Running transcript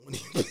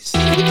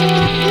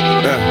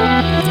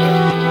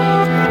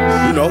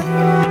You know.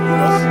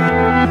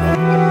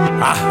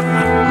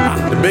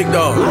 The big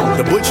dog,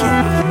 the butchie.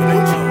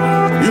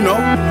 You know.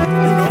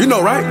 You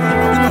know, right?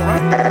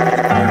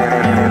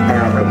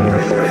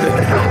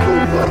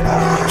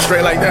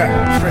 Straight like that.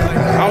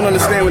 I don't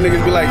understand when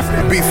niggas be like,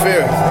 be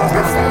fair.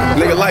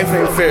 Nigga, life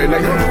ain't fair,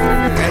 nigga.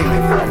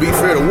 Be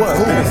fair to what?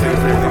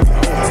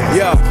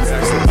 Yo.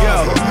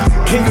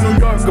 King of New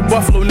York, a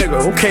Buffalo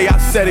nigga. Okay, I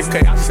said it.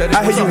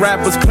 I hear you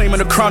rappers claiming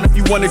the crown. If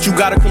you want it, you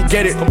gotta come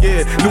get it.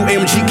 Yeah, new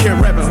AMG kid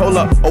rapping. Hold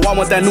up. Oh, I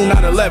want that new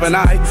 911.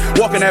 I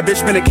walking that bitch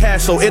spending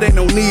cash, so it ain't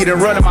no need in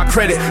running my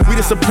credit. We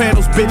the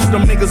Sopranos, bitch.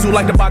 Them niggas who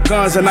like to buy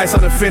guns and nice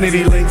on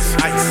infinity links.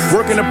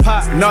 Working the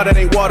pot, no, that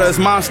ain't water. It's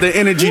Monster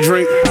energy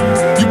drink.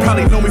 You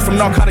probably know me from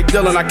narcotic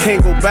dealing. I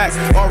can't go back.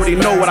 Already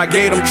know what I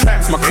gave them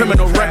tracks. My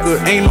criminal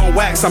record ain't on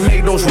wax. I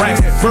made those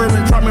racks.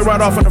 Bourbon dropped me right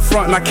off in the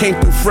front, and I came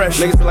through fresh.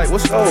 Niggas be like,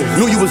 what's those?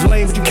 Knew you was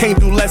lame, but you can't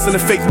do less than a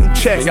fake new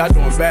check. Y'all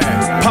doing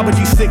bad. Papa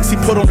G6, he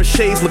put on the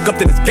shades, look up,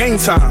 then it's game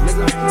time.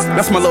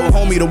 That's my little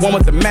homie, the one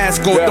with the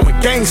mask going through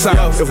a gang sign.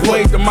 If you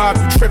ain't the mob,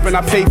 you tripping.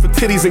 I paid for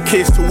titties and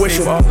kids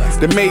tuition.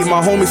 They made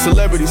my homie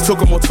celebrities, took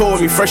them on tour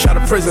with me, fresh out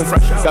of prison.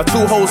 Got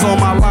 2 hoes on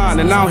my line,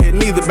 and I don't hit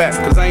neither back,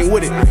 cause I ain't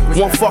with it.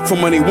 One fuck for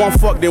money, one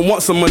fuck, then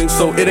want some money,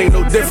 so it ain't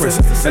no difference.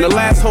 And the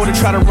last hoe that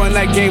tried to run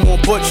that game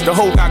on Butch, the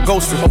hoe got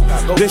ghosted.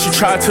 Then she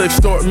tried to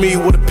extort me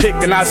with a pic,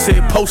 and I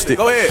said post it.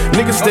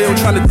 Niggas still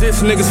trying to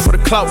diss niggas for the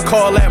clout,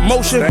 call that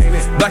motion.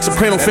 Black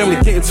Soprano family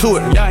getting to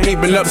it. Y'all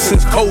ain't been up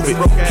since COVID.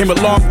 Came a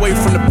long way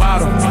from the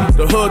bottom.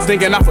 The hood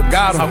thinking I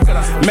forgot him.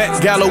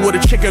 Met Gallo with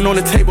a chicken on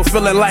the table,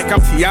 feeling like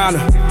I'm Tiana.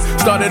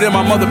 Started in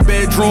my mother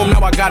bedroom,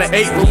 now I got an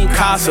 8-room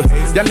casa.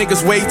 Y'all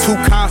niggas way too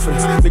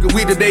confident. Nigga,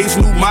 we today's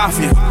new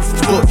mafia.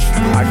 Butch,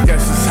 I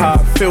guess it's how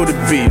I feel to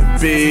be a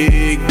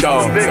big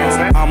dog.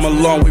 I'm a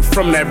long way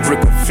from that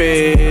brick of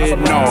fed.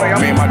 No,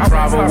 made my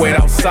driver wait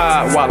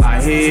outside while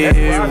I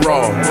hit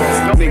raw.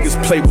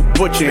 Niggas play with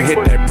Butch and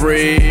hit that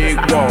brick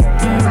wall.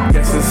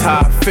 Guess it's how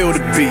I feel to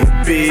be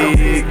a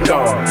big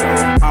dog.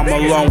 I'm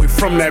a long way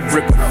from that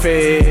brick of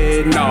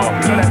fed. No,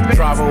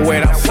 driver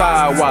wait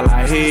outside while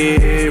I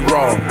hit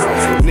raw.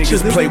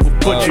 Niggas play with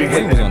Butch and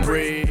hit that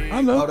brick.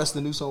 I know. Oh, that's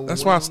the new song.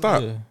 That's why I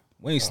stopped. Yeah.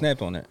 We ain't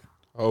snapped on that.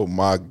 Oh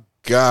my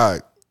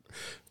God.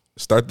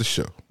 Start the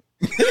show.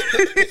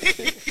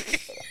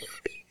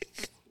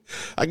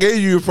 I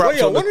gave you props.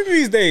 Yo, one of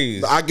these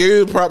days. I gave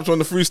you props on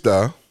the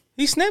freestyle.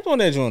 He snapped on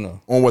that joint though.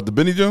 On what, the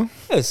Benny John?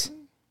 Yes.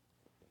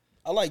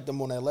 I liked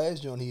them on that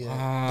last joint he had.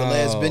 The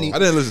last Benny. I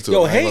didn't listen to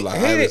Yo, it. he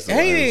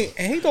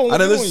don't. I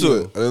didn't listen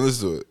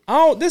to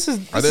it. This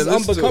is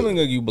unbecoming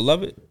of you,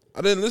 beloved.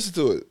 I didn't listen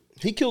to it.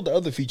 He killed the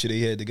other feature they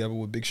had together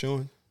with Big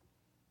Sean.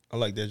 I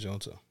like that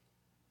joint too.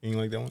 You ain't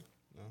like that one?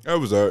 No. That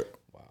was alright.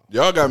 Wow.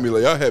 Y'all had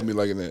me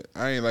liking that.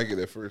 I ain't like it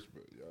at first,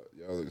 but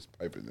y'all was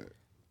piping that.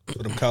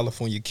 For them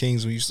California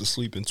kings who used to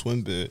sleep in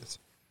twin beds.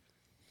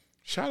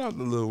 Shout out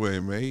to Lil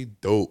Wayne, man. He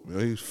dope, man.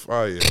 He's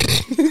fire.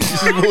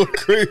 He's a little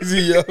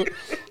crazy, yo.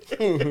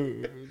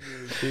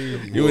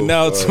 You are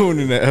now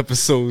tuning to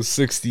episode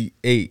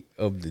 68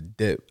 of The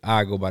Dip.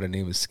 I go by the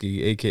name of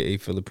Ski, a.k.a.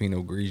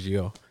 Filipino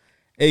Grigio,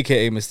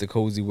 a.k.a. Mr.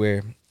 Cozy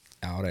Wear.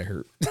 Ow, that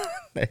hurt.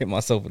 I hit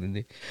myself in the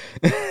knee.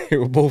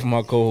 Here with both of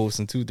my co-hosts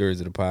and 2/3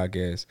 of the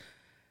podcast.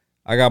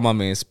 I got my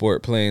man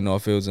Sport playing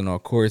off fields and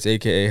off courts,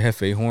 a.k.a.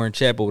 Hefe Horn,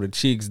 Chapo with the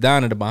cheeks,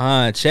 Don at the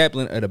behind,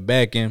 Chaplin at the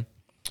back end.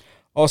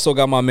 Also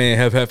got my man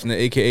Hev Hefner,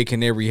 a.k.a.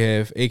 Canary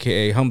Hev,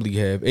 a.k.a. Humbly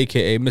Hev,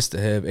 a.k.a. Mr.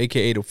 Hev,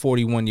 a.k.a. the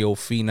 41-year-old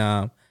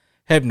phenom,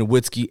 Hev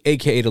Nowitzki,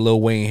 a.k.a. the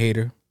Lil Wayne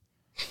hater.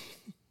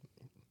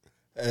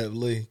 Hev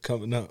Lee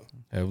coming up.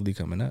 Hev Lee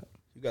coming up.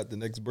 You got the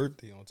next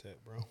birthday on tap,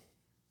 bro.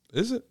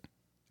 Is it?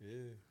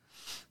 Yeah.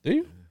 Do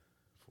you?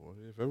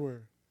 40th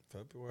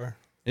February.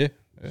 Yeah.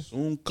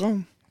 Soon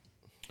come.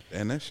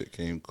 And that shit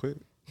came quick.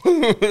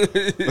 They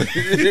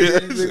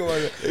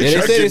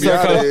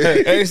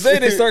say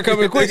they start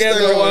coming quick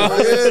after a while.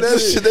 Yeah, that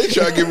shit, they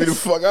try to get me the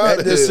fuck out of here.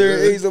 At this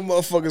certain age, them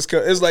motherfuckers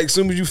come. It's like as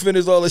soon as you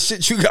finish all the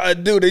shit you gotta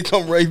do, they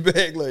come right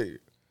back.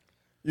 Like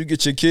you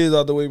get your kids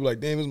out the way, be like,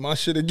 damn, it's my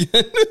shit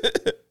again.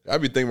 I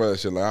be thinking about that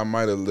shit. Like I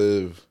might have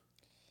lived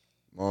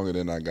longer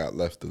than I got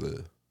left to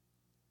live.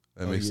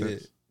 That makes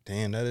sense.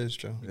 Damn, that is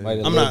true.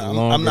 Yeah.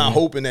 I'm not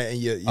hoping that in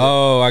your. I get you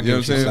know what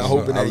I'm saying. Not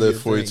hoping I that live you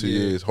 42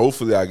 years.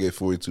 Hopefully, I get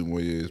 42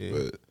 more years.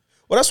 But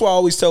well, that's why I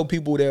always tell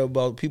people that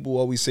about people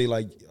always say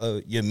like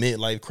your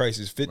midlife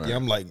crisis 50. Right.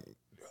 I'm like,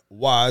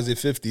 why is it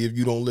 50 if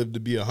you don't live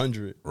to be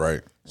 100?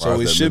 Right. So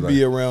it should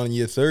be around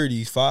your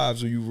 35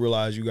 so you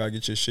realize you gotta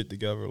get your shit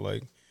together.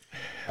 Like,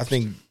 I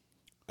think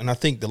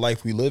the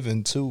life we live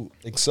in too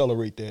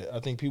accelerate that.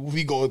 I think people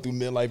be going through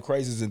midlife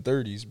crisis in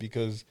 30s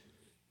because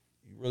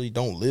you really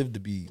don't live to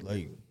be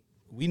like.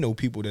 We know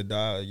people that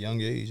die at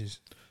young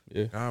ages.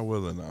 Yeah. God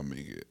willing, I'll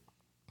make it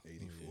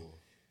 84.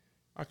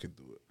 I could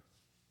do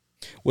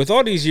it. With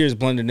all these years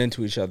blended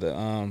into each other,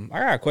 I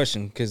got a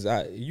question because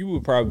you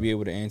would probably be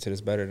able to answer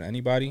this better than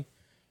anybody.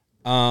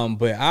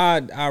 But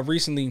I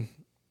recently,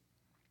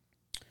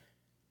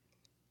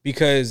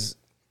 because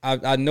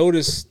I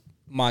noticed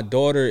my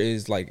daughter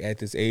is like at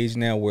this age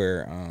now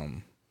where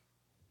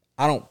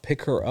I don't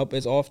pick her up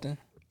as often,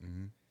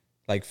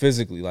 like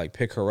physically, like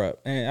pick her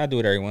up, and I do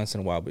it every once in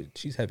a while. But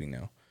she's heavy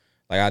now.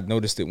 Like I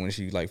noticed it when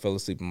she like fell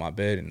asleep in my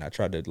bed, and I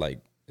tried to like,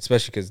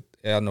 especially because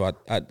I know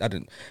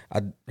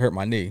I hurt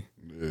my knee,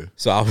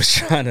 so I was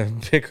trying to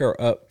pick her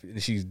up,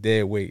 and she's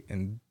dead weight,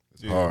 and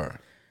It's hard,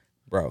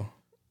 bro.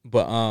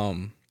 But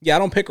yeah, I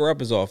don't pick her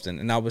up as often,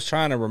 and I was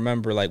trying to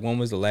remember like when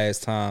was the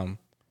last time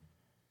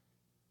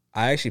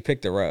I actually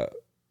picked her up,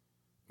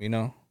 you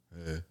know?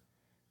 Yeah.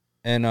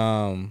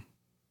 And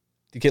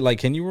the kid, like,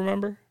 can you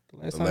remember the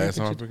The last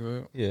time I picked it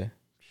up? Yeah.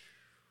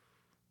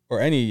 Or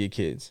any of your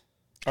kids.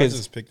 I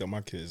just picked up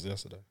my kids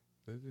yesterday.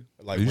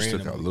 Like You still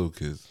got randomly. little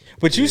kids.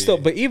 But you still,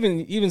 but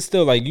even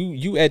still, like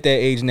you at that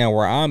age now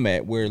where I'm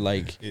at, where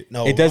like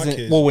No, it doesn't. my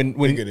kids Well, when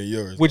bigger than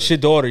yours, with your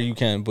daughter, you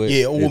can, but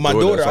yeah, with my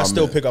daughter, daughter, that's I what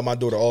still I meant. pick up my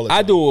daughter all the time.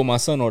 I do it with my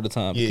son all the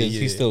time Yeah, because yeah.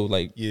 he's still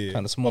like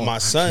kind of small. But my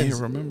Can't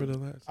sons, remember the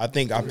last. I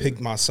think I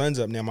picked my sons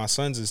up now. My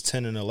sons is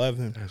 10 and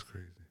 11. That's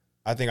crazy.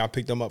 I think I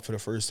picked them up for the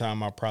first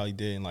time I probably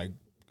did in like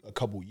a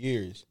couple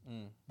years.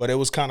 But it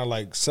was kind of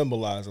like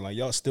symbolizing like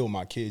y'all still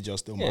my kids, y'all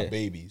still my Yeah,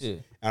 babies. yeah.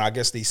 And I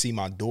guess they see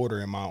my daughter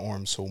in my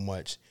arms so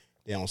much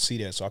they don't see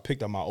that. So I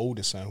picked up my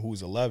oldest son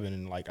who's 11,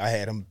 and like I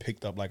had him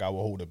picked up like I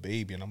would hold a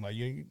baby, and I'm like,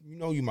 you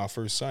know, you my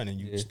first son, and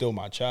you still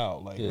my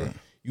child. Like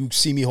you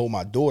see me hold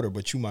my daughter,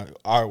 but you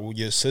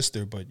your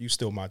sister, but you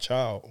still my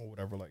child or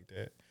whatever like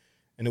that.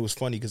 And it was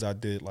funny because I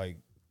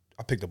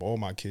picked up all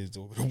my kids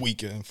over the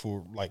weekend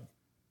for like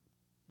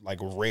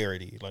a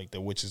rarity, like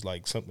that, which is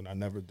like something I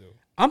never do.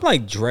 I'm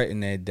like dreading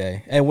that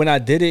day, and when I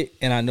did it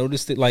and I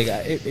noticed it, like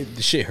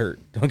the shit hurt.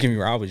 Don't get me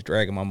wrong, I was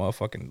dragging my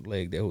motherfucking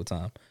leg the whole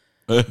time.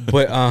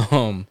 But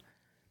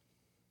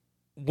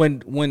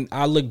when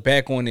I look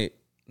back on it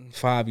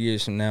 5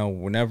 years from now,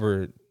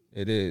 whenever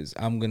it is,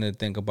 I'm gonna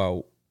think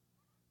about,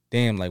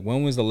 damn, like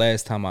when was the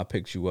last time I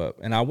picked you up?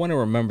 And I want to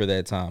remember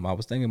that time. I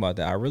was thinking about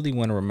that. I really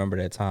want to remember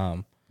that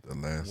time.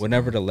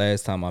 Whenever the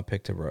last time I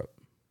picked her up.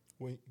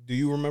 Do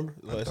you remember?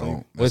 I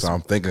don't. That's what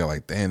I'm thinking.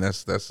 Like, damn,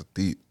 that's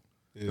deep.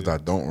 Because I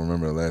don't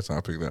remember the last time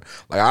I picked them up.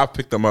 Like, I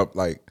picked them up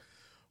like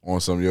on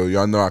some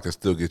y'all know I can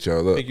still get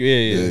y'all up.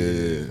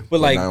 Yeah. But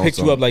like not on picked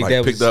some, you up like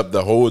that. Picked was, up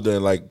the holder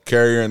and like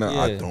carrier, and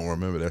I Yeah. don't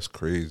remember. That's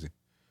crazy.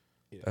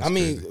 That's I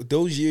mean, crazy.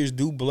 those years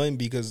do blend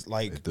because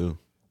like They do.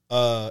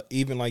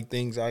 even like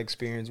things I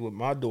experienced with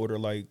my daughter,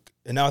 like,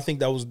 and I think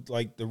that was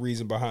like the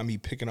reason behind me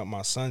picking up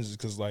my sons is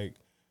because like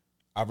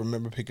I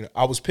remember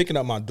I was picking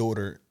up my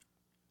daughter,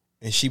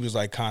 and she was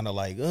like kind of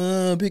like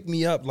pick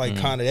me up, like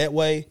kind of that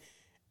way,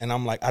 and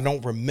I'm like I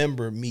don't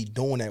remember me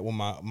doing that with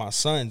my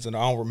sons, and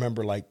I don't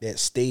remember like that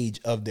stage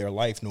of their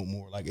life no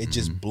more. Like it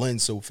just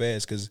blends so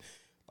fast because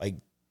like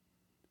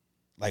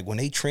when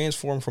they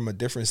transform from a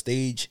different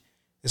stage.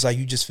 It's like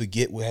you just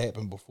forget what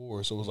happened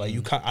before. So it's like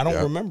I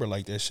don't remember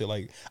like that shit.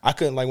 Like I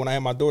couldn't, like when I had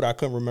my daughter, I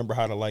couldn't remember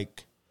how to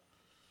like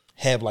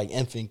have like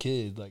infant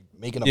kids, like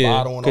making a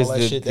bottle and all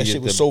that shit. That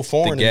shit was so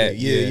foreign to me.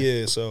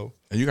 Yeah. So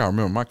And you gotta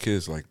remember, my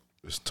kids like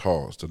was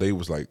tall, so they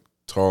was like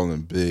tall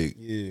and big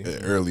at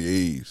early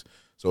age.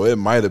 So it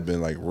might have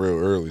been like real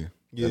early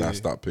that I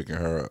stopped picking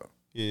her up.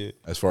 yeah,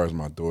 As far as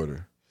my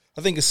daughter,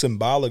 I think it's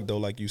symbolic though,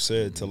 like you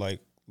said, to like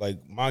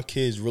my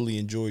kids really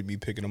enjoyed me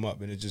picking them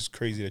up, and it's just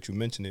crazy that you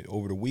mentioned it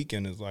over the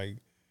weekend. Is like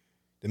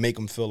to make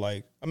them feel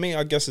like, I mean,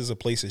 I guess it's a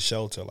place of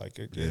shelter. Like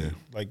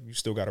like you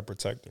still got to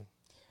protect them.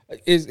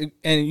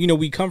 And you know,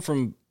 we come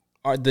from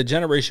the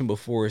generation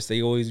before us.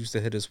 They always used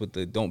to hit us with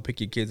the don't pick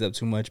your kids up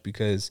too much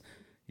because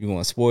you want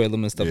to spoil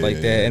them and stuff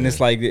like that. And it's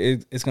like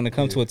it's gonna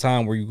come to a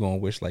time where you're gonna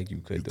wish like you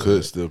could.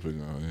 Still pick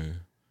up. Yeah.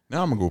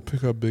 Now I'm gonna go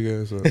pick her big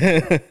ass up.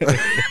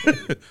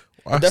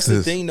 But that's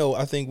the thing, though.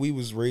 I think we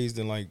was raised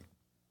in like,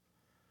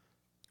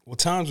 well,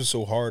 times were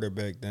so harder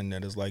back then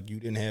that it's like you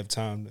didn't have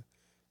time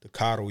to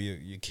coddle your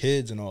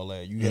kids and all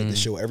that. You had to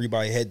show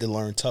everybody had to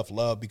learn tough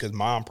love because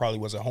mom probably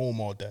wasn't home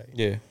all day.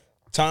 Yeah.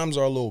 Times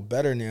are a little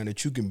better now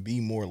that you can be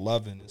more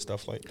loving and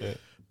stuff like that.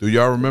 Do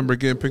y'all remember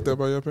getting picked up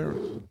by your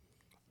parents?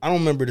 I don't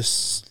remember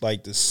this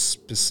like the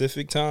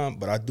specific time,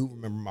 but I do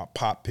remember my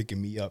pop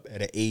picking me up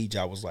at an age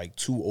I was like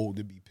too old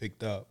to be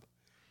picked up.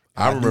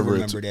 And I remember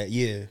that.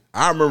 Yeah.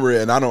 I remember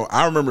it, and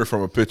I remember it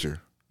from a picture.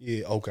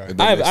 Yeah. Okay. If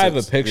that I makes have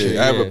a sense. picture,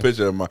 Yeah, I have yeah. a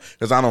picture of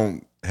because I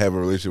don't have a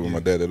relationship with my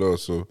dad at all.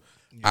 So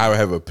I would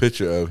have a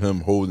picture of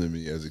him holding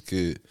me as a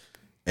kid,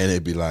 and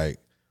it'd be like,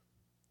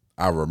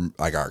 I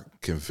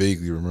can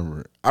vaguely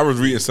remember it. I was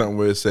reading something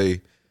where it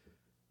say,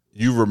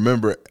 you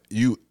remember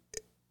you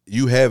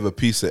have a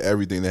piece of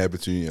everything that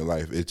happened to you in your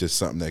life. It's just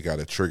something that got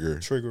to trigger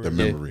the it.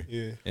 memory.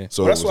 Yeah.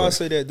 So Well, that's it was why I like-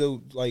 say that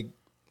though.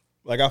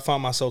 Like I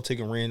find myself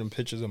taking random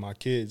pictures of my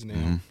kids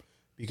now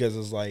because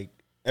it's like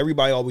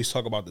everybody always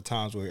talk about the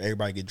times where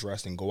everybody get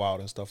dressed and go out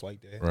and stuff like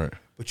that. Right.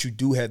 But you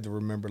do have to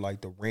remember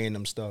like the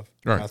random stuff.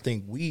 Right. And I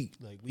think we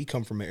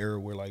come from an era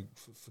where like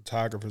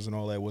photographers and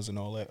all that wasn't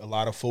all that. A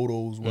lot of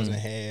photos wasn't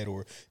had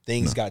or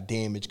things got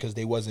damaged because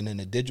they wasn't in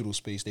a digital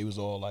space. They was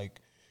all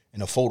like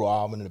in a photo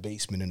album in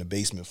the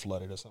basement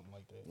flooded or something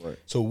like that. Right.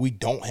 So we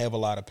don't have a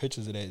lot of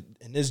pictures of that.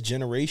 In this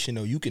generation,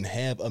 though, you can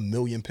have 1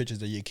 million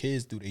pictures of your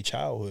kids through their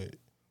childhood.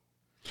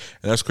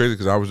 And that's crazy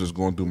because I was just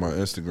going through my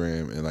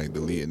Instagram and like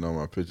deleting all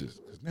my pictures.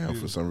 'Cause now,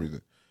 for some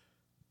reason,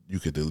 you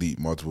could delete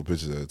multiple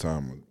pictures at a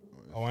time.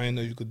 Oh, I didn't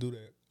know you could do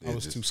that. I Yeah,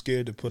 was just- too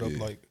scared to put up yeah.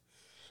 like.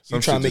 Some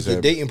You trying to shit make just your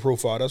happen. dating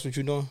profile? That's what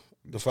you doing?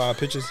 The 5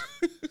 pictures?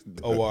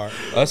 Oh, all right.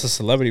 That's a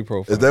celebrity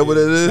profile. Is that what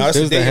it is? No, that's a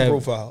There's the dating have-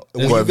 profile.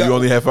 What, if you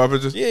only have 5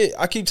 pictures? Yeah,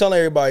 I keep telling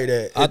everybody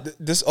that.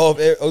 This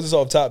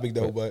off topic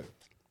though, but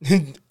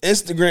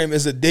Instagram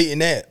is a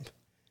dating app,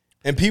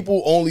 and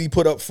people only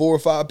put up 4 or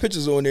 5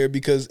 pictures on there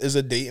because it's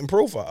a dating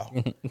profile.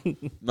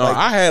 No,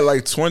 I had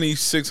like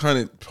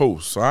 2,600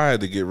 posts, so I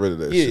had to get rid of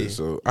that Yeah. shit.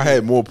 So I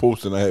had more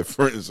posts than I had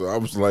friends. So I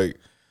was like,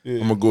 I'm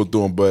gonna go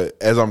through them. But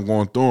as I'm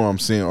going through them, I'm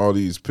seeing all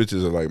these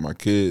pictures of like my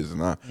kids,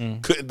 and I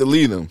couldn't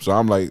delete them. So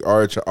I'm like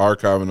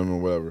archiving them or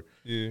whatever.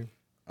 Yeah,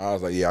 I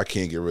was like, yeah, I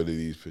can't get rid of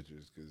these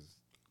pictures because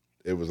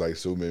it was like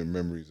so many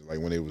memories. Like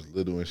when they was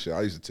little and shit,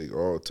 I used to take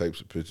all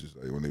types of pictures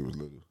like when they was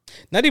little.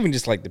 Not even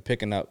just like the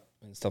picking up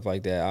and stuff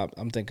like that.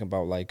 I'm thinking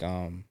about like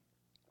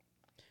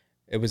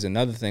it was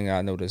another thing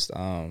I noticed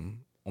on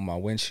my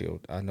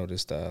windshield. I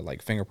noticed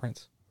like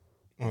fingerprints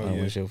on my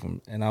windshield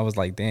and I was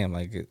like, damn,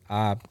 like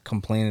I'm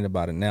complaining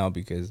about it now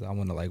because I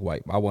want to like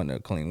wipe. I want a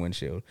clean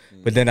windshield,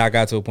 but then I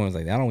got to a point I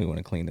was like, I don't even want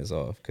to clean this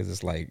off because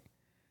it's like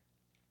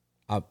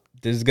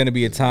there's gonna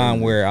be a time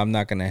where I'm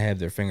not gonna have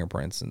their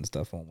fingerprints and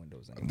stuff on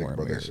windows I think anymore.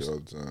 about that mirrors. shit all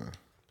the time.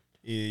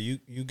 yeah.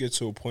 You get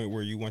to a point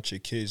where you want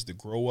your kids to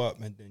grow up,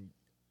 and then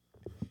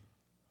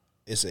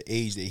it's an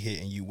age they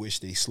hit, and you wish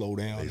they slow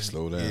down. They and,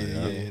 slow down,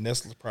 Yeah, yeah. and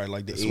that's probably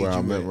like the That's age where you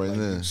I'm at at, right like,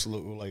 now. you slow,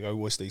 like I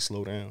wish they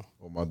slow down.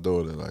 Well, my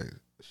daughter, like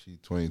she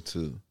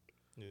 22.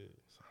 Yeah,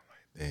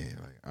 Damn,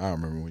 like I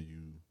remember when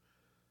you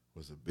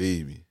was a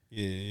baby.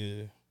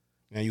 yeah.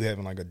 Now you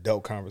having like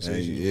adult And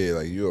conversations. yeah,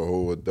 like you a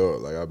whole adult.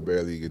 Like I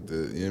barely get to,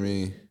 you know what I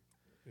mean?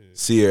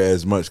 See her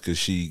as much because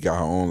she got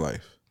her own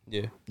life.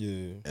 Yeah,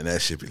 Yeah, And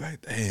that shit be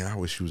like, dang, I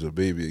wish she was a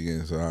baby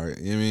again. So, you know what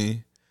I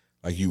mean?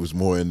 Like you was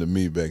more into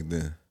me back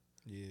then.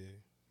 yeah.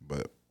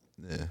 But,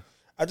 yeah.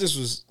 I just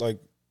was like,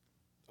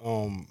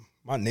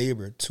 my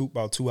neighbor,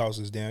 about 2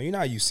 houses down. You know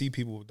how you see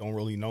people who don't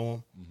really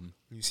know them.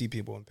 You see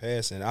people in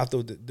passing. I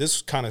thought that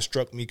this kind of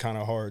struck me kind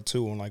of hard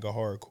too, on like a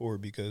hardcore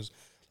because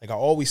like I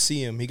always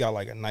see him. He got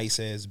like a nice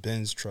ass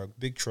Benz truck,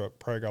 big truck,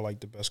 probably got like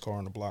the best car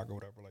on the block or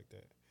whatever like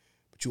that.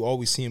 But you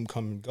always see him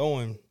coming and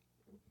going,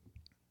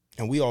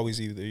 and we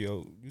always either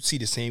you see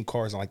the same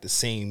cars in like the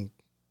same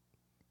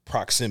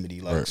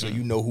proximity, like so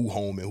you know who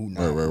home and who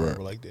not, or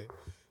whatever like that.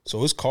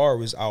 So his car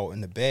was out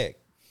in the back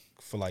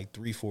for like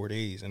 3-4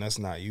 days, and that's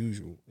not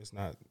usual. It's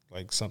not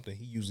like something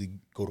he usually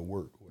go to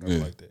work or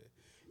whatever like that.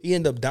 He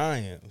ended up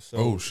dying. So,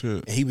 Oh,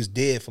 shit. And he was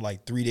dead for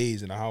like 3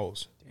 days in the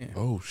house.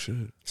 Oh, shit.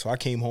 So I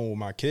came home with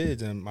my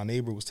kids, and my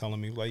neighbor was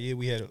telling me, like, yeah,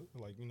 we had,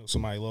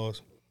 somebody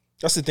lost.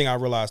 That's the thing I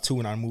realized, too,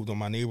 when I moved on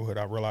my neighborhood.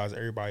 I realized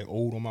everybody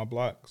old on my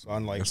block. So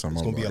I'm like, That's it's how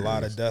my going to be a block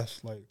lot is. of deaths.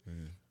 Like,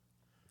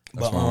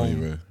 That's but, why I don't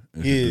even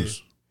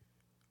introduce.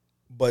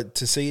 but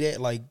to say that,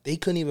 like, they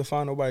couldn't even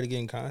find nobody to get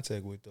in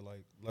contact with to,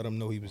 like, let them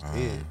know he was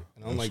dead.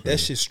 And I'm like, that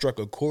shit struck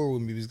a chord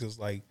with me because,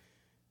 like,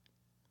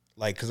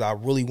 because I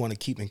really want to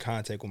keep in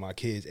contact with my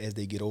kids as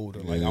they get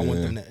older. Like, I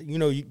want them to,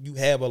 you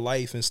have a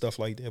life and stuff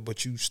like that,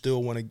 but you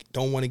still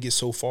don't want to get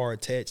so far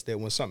attached that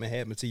when something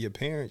happens to your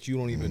parents, you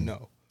don't even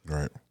know.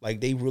 Right.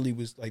 Like, they really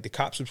was, like, the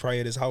cops was probably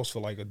at his house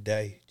for, like, a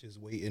day, just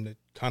waiting to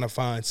kind of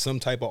find some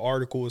type of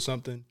article or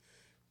something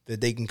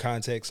that they can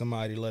contact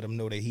somebody to let them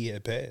know that he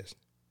had passed.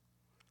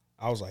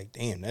 I was like,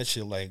 damn, that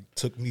shit, like,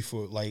 took me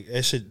for, like,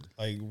 that shit,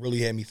 like, really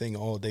had me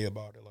thinking all day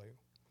about it. Like,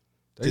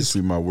 That used to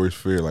be my worst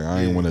fear. Like,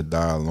 I ain't want to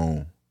die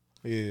alone.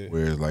 yeah.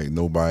 Where it's like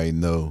nobody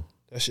know.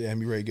 That shit had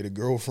me ready to get a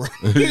girlfriend.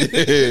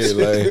 Yeah,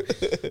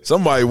 like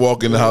somebody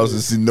walk in the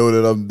house and know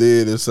that I'm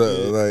dead or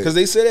something. Like, Because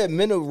they say that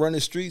men will run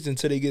the streets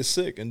until they get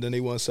sick, and then they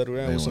want to settle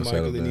down They with wanna somebody because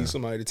settle they need down.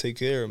 somebody to take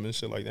care of them and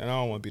shit like that. And I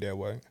don't want to be that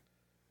way.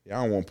 yeah,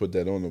 I don't want to put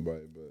that on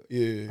nobody, but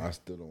Yeah. I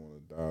still don't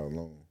want to die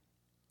alone.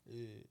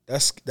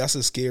 That's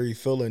a scary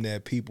feeling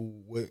that people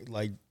would,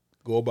 like,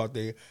 go about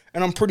their...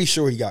 And I'm pretty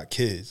sure he got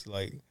kids.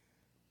 Like,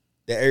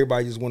 that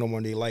everybody just went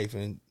on their life,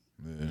 and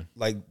Yeah.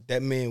 like,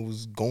 that man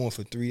was gone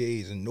for 3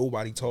 days and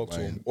nobody talked to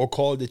Like- him or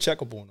called to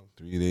check up on him.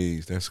 3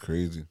 days. That's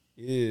crazy.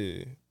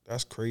 Yeah,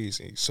 that's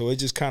crazy. So it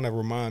just kind of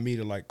remind me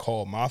to, like,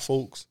 call my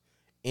folks,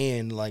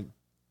 and, like,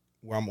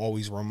 where I'm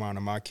always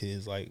reminding my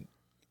kids, like,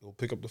 go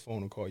pick up the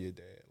phone and call your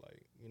dad.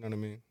 Like, you know what I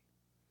mean?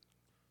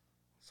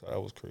 So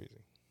that was crazy.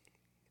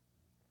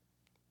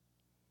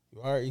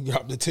 You all right? You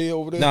got the tea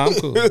over there? nah, I'm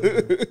cool.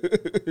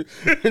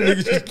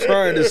 Nigga just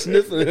trying to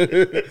sniff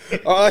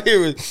it. All I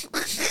hear is...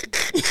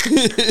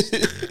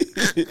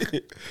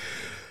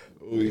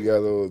 Oh, you got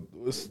all.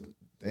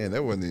 Damn,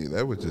 that wasn't.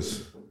 That was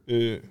just.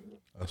 Yeah.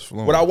 That's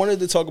flowing. What I wanted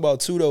to talk about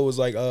too, though, was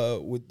like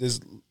with this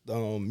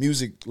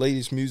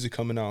latest music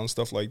coming out and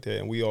stuff like that,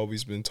 and we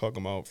always been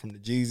talking about from the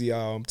Jeezy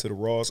album to the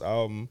Ross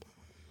album,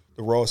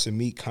 the Ross and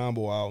Meek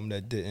combo album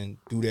that didn't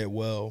do that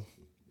well,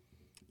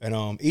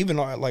 and even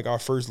like our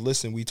first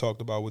listen we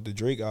talked about with the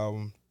Drake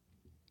album,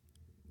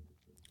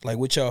 Like,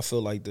 what y'all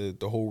feel like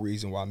the whole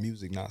reason why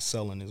music not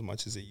selling as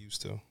much as it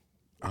used to?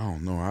 I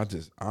don't know. I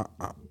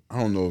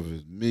don't know if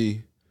it's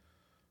me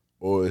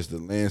or it's the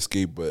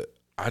landscape, but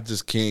I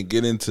just can't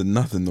get into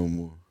nothing no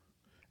more.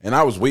 And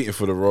I was waiting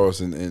for the Ross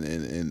and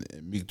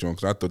Meek joint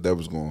because I thought that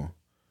was going to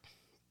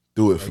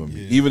do it for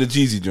me. Even the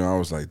Jeezy joint, I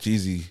was like,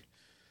 Jeezy,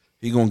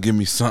 he going to give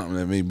me something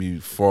that made me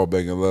fall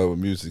back in love with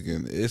music,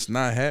 and it's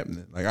not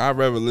happening. Like, I'd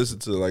rather listen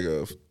to like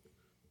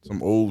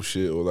some old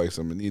shit or like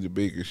some Anita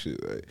Baker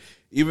shit. Like,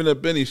 even the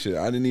Benny shit,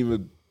 I didn't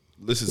even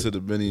listen to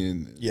the Benny.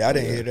 And I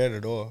didn't hear that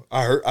at all.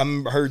 I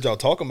heard y'all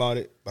talking about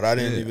it, but I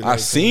didn't even. I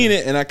seen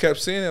it and I kept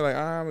saying it like,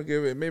 I'm gonna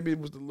give it. Maybe it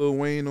was the Lil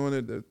Wayne on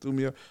it that threw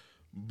me off,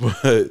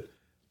 but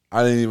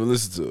I didn't even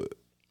listen to it.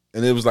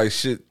 And it was like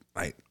shit.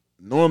 Like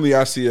normally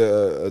I see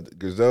a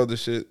Griselda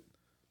shit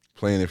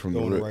playing it from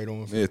throwing the it right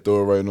on. Yeah,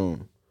 throw it right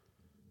on.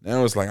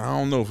 Now it's like I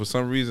don't know, for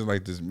some reason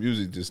like this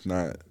music just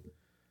not.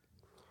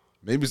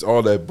 Maybe it's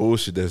all that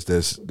bullshit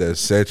that's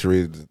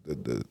saturated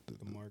the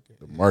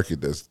market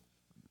that's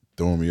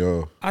throwing me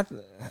off.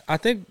 I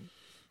think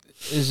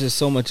it's just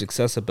so much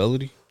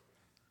accessibility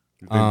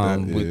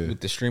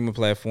with the streaming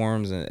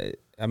platforms, and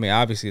I mean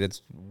obviously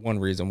that's one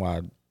reason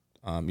why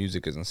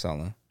music isn't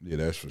selling. Yeah,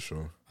 that's for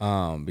sure.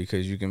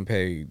 Because you can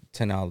pay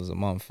 $10 a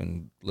month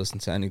and listen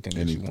to anything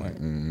that you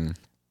want.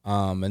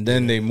 Mm-hmm. And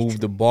then they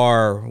moved the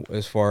bar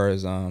as far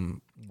as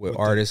what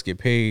artists get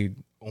paid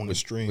on the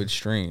stream with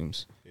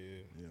streams.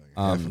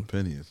 Half a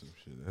penny or some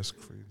shit. That's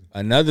crazy.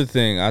 Another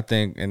thing I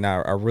think, and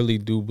I really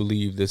do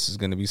believe this is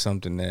going to be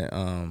something that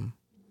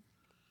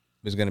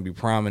is going to be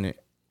prominent.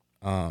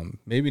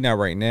 Maybe not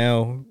right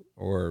now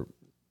or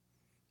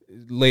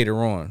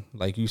later on.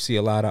 Like you see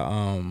a lot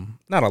of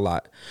not a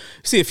lot.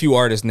 You see a few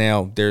artists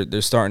now.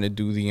 They're starting to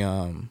do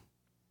the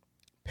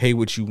pay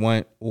what you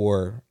want,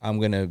 or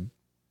I'm gonna.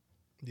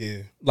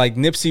 Yeah. Like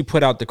Nipsey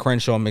put out the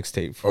Crenshaw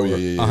mixtape for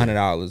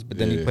 $100, but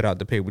then he Yeah. put out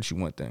the pay what you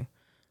want thing.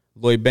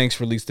 Lloyd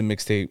Banks released the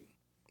mixtape,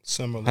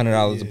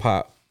 $100 a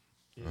pop.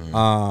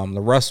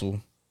 The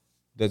Russell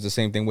does the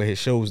same thing with his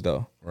shows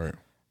though. Right.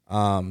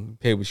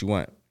 Pay what you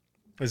want.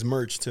 There's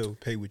merch too.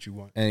 Pay what you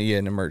want. And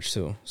and the merch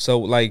too. So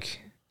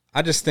like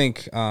I just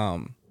think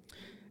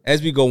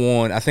as we go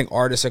on, I think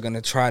artists are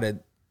gonna try to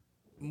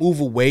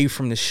move away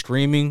from the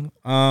streaming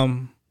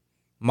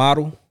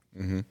model.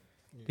 Mm-hmm.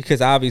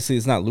 Because obviously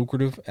it's not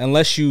lucrative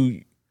unless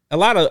a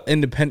lot of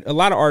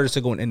artists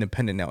are going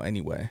independent now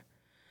anyway.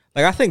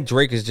 Like I think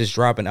Drake is just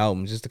dropping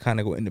albums just to kind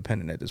of go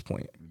independent at this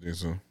point. You think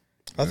so?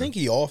 I think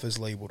he off his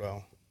label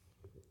though.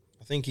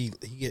 I think he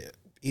get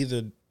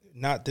either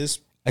not this.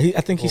 I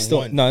think he's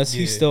still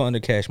he's still under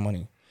Cash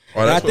Money.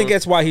 And I think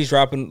that's why he's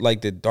dropping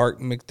like the Dark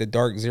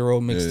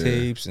Zero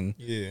mixtapes and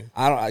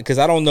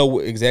I don't know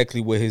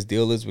exactly what his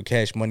deal is with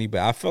Cash Money,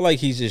 but I feel like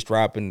he's just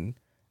dropping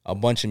a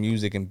bunch of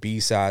music and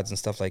B-sides and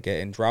stuff like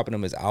that and dropping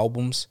them as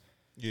albums.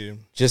 Yeah.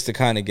 Just to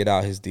kind of get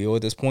out his deal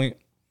at this point.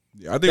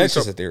 Yeah, I think that's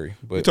just a theory.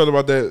 But we talked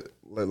about that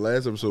like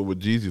last episode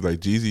with Jeezy. Like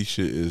Jeezy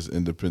shit is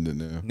independent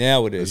now.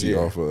 Now it is. He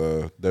off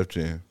of Def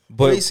Jam.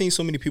 But they seen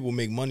so many people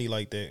make money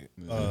like that,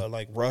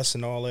 like Russ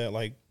and all that,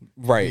 like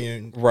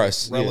being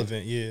Russ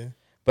relevant. Yeah.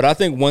 But I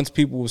think once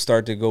people will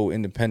start to go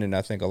independent,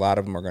 I think a lot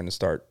of them are going to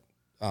start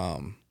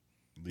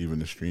leaving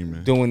the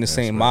streaming, doing the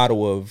same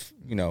model of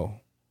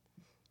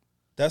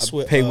that's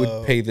what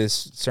pay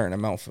this certain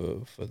amount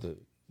for the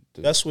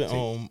that's what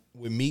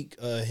with Meek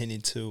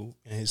hinted to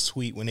in his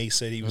tweet when they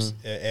said he was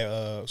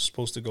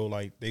supposed to go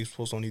like they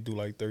supposed to only do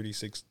like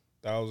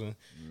 36,000.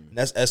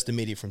 That's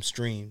estimated from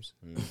streams.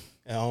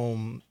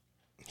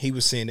 He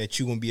was saying that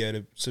you won't be able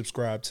to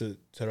subscribe to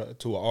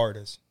an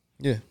artist.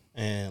 Yeah.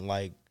 And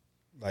like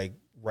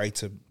right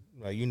to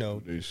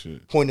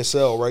point of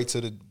sale right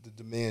to the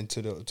demand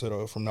to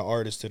the from the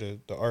artist to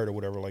the art or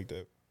whatever like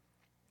that.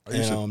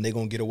 And they're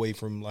gonna get away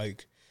from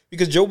like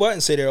because Joe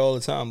Budden say that all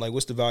the time, like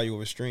what's the value of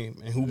a stream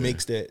and who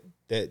makes that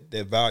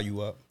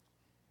value up?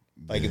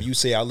 Like if you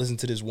say I listened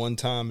to this one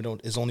time,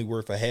 it's only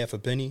worth a half a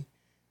penny.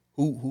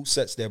 Who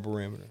sets that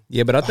parameter?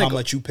 Yeah, but I think how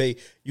much you pay.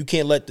 You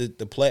can't let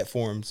the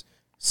platforms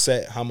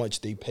set how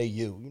much they pay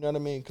you. You know what I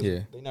mean? Cause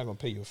they're not gonna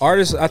pay you.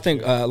 Artists, I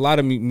think a lot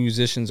of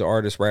musicians,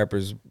 artists,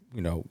 rappers,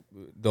 the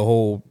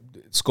whole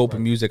scope of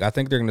music. I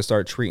think they're gonna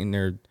start treating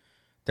their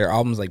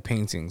albums like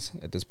paintings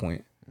at this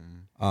point.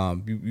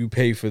 You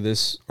pay for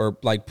this, or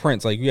like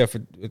prints. Like you have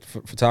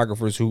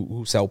photographers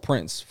who sell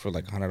prints for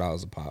like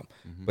 $100 a pop,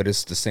 but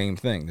it's the same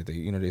thing that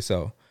they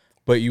sell.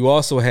 But you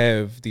also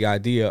have the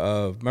idea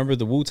of remember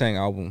the Wu-Tang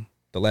album,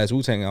 the last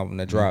Wu-Tang album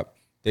that dropped.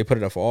 They put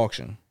it up for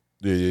auction.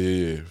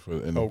 Yeah.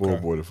 And the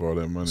billboard for all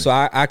that money. So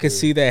I could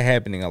see that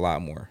happening a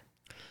lot more.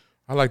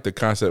 I like the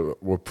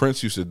concept. What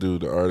Prince used to do,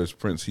 the artist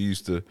Prince, he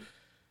used to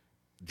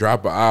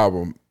drop an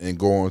album and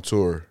go on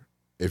tour.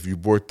 If you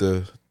bought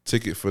the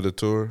ticket for the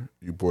tour,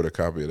 you bought a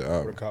copy of the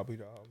album.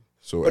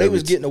 So but they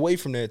was getting away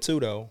from that too,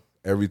 though.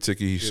 Every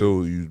ticket he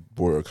sold, you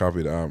bought a copy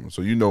of the album.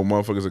 So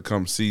motherfuckers will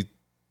come see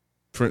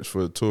Prince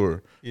for the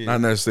tour. Yeah.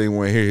 Not necessarily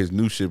want to hear his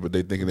new shit, but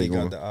they thinking they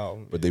going. The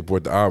album, but they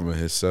bought the album and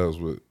his sales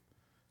with.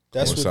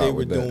 That's what they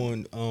were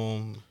doing.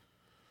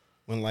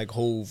 When when like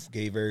Hove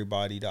gave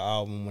everybody the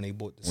album when they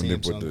bought the When they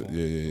Samsung put the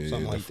phone,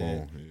 something the like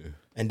phone, that. yeah.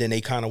 And then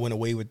they kind of went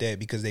away with that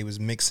because they was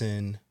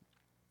mixing.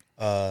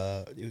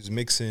 It was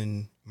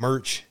mixing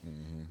merch.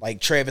 Like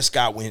Travis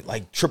Scott went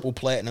like triple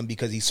platinum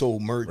because he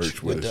sold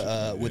merch with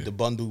the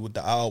bundle with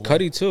the album.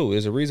 Cuddy too.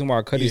 There's a reason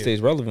why Cuddy Yeah.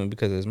 stays relevant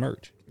because of his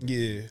merch.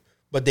 Yeah,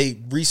 but they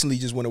recently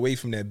just went away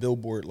from that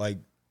Billboard. Like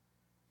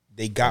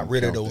they got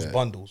rid of count those that.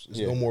 bundles. There's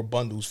Yeah. no more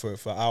bundles for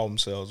album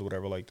sales or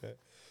whatever like that.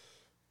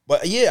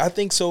 But yeah, I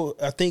think so.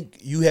 I think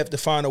you have to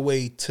find a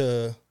way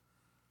to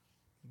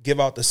give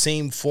out the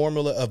same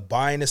formula of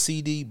buying a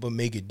CD but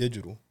make it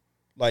digital.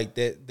 Like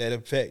that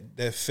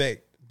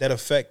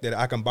effect that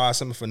I can buy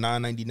something for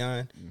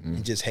 $9.99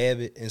 and just have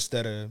it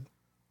instead of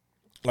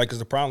like, because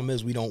the problem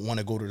is we don't want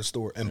to go to the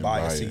store and buy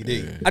a buy it, CD.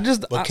 yeah.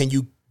 But can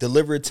you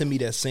deliver it to me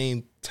that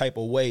same type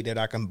of way that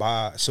I can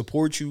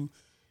support you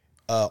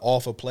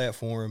off a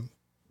platform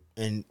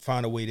and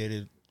find a way that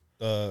it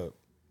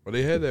But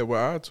they had that with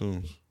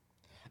iTunes.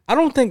 I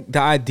don't think the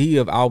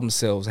idea of album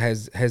sales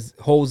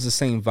holds the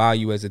same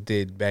value as it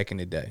did back in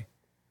the day.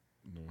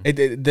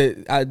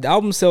 The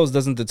album sales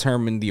doesn't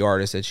determine the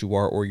artist that you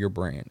are or your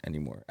brand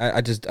anymore.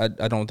 I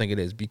don't think it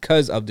is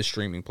because of the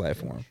streaming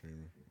platform.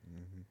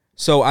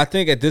 So I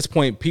think at this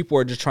point, people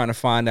are just trying to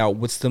find out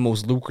what's the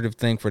most lucrative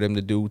thing for them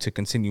to do to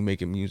continue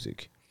making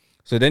music.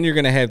 So then you're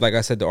gonna have, like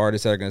I said, the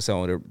artists that are gonna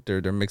sell their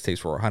mixtapes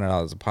for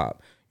 $100 a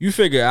pop. You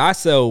figure I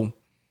sell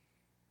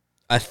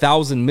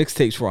 1,000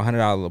 mixtapes for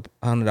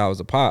 $100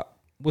 a pop.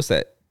 What's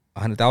that?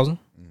 100,000?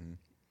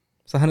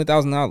 It's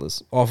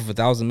 $100,000 off of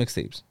 1,000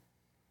 mixtapes.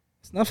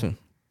 It's nothing.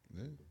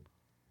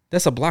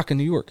 That's a block in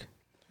New York.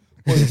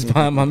 It's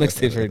behind my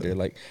mixtapes right there.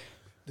 Like,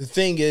 the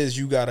thing is,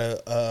 you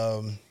gotta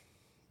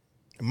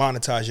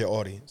monetize your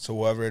audience, so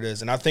whatever it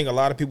is. And I think a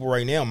lot of people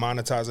right now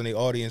monetizing their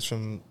audience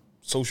from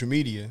social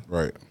media.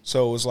 Right.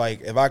 So it's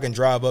like if I can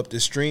drive up the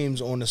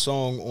streams on the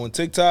song on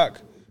TikTok,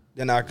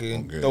 then I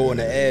can throw in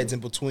the ads in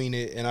between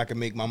it, and I can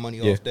make my money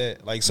off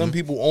that. Like some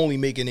people only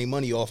making their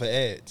money off of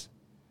ads,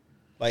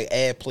 like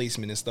ad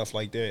placement and stuff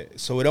like that.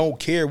 So it don't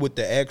care what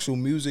the actual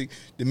music.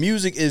 The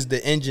music is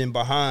the engine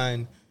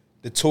behind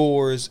the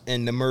tours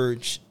and the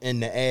merch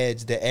and the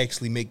ads that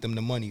actually make them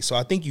the money. So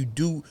I think you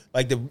do,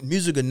 like, the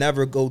music will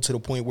never go to the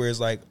point where it's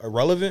like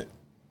irrelevant,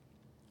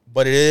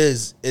 but it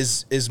is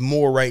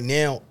more right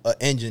now an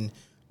engine.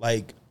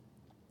 Like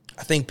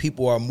I think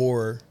people are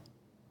more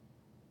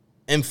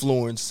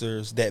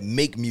influencers that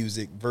make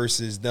music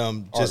versus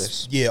them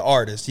just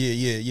artists.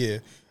 Yeah.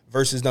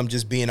 Versus them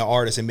just being an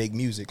artist and make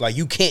music. Like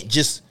you can't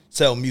just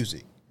sell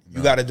music.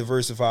 You got to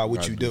diversify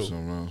what you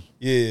do.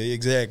 Yeah,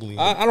 exactly.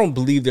 I don't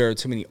believe there are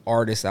too many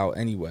artists out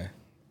anyway.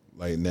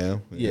 Like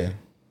now? Yeah.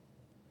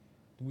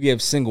 We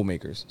have single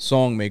makers,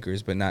 song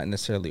makers, but not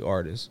necessarily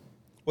artists.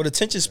 Well, the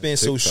attention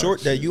span's so TikTok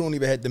short that shit. you don't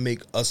even have to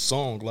make a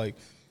song. Like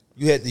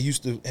you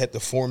used to have to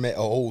format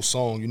a whole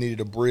song. You needed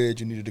a bridge,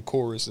 you needed a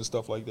chorus and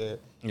stuff like that.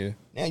 Yeah.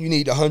 Now you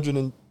need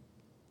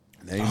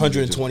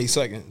 120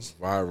 seconds.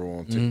 Viral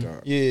on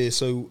TikTok. Yeah,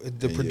 so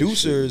the your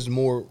producer shit. is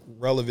more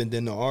relevant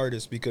than the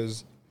artist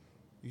because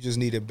you just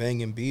need a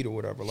banging beat or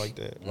whatever like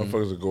that.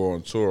 Motherfuckers will go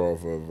on tour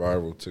off a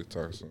viral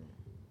TikTok song.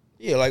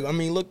 Yeah, like I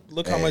mean,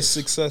 look how much Ass.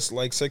 success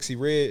like Sexy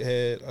Red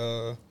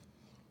had,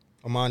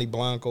 Amani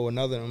Blanco,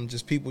 another of them.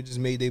 Just people just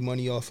made their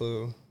money off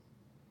of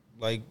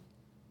like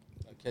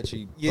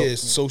Catchy.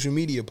 social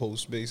media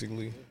posts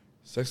basically.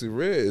 Sexy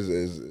Red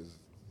is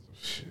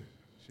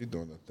she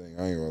doing that thing.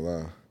 I ain't gonna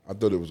lie. I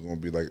thought it was gonna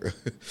be like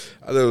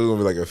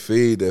a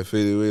fade that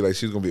faded away. Like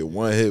she was gonna be a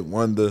one hit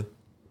wonder.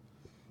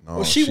 No,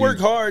 Well, she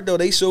worked hard though.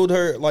 They showed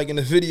her like in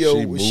the video.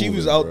 She She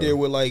was moving, out bro. there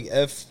with like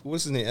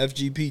what's his name,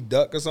 FGP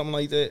Duck or something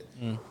like that.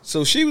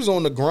 So she was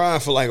on the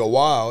grind for like a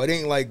while. It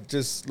ain't like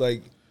just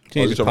like Oh,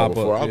 you Just talking about pop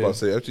before? up, I was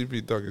yeah. about to say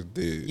FGP Duck is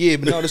dead. yeah,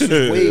 but no, this was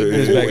way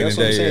was before. back in That's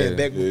the what I'm day, saying. yeah.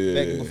 Back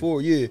Yeah.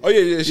 before, yeah. Oh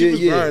yeah. She was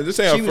Yeah. grinding. This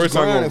ain't She her was first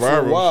time going grinding for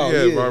a viral. while, She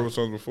had yeah. viral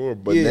songs before,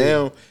 but Yeah.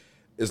 now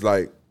it's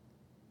like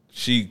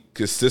she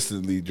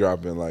consistently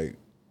dropping like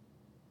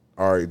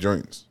all right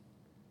joints.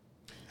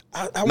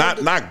 I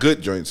wonder- Not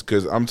good joints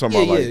because I'm talking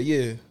yeah, about like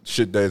yeah.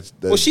 shit that's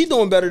Well, she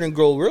doing better than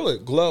Glow,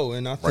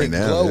 and I think Right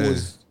now, yeah.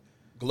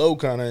 Glow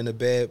kind of in a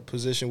bad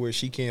position where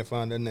she can't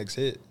find her next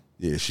hit.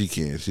 yeah she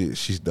can.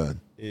 She's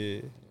done.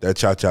 Yeah, That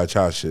cha cha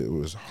cha shit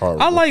was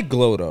horrible. I like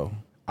Glow though.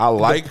 I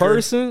like the her,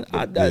 person.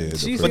 but I, yeah, the she person.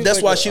 but seems that's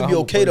like why a she'll be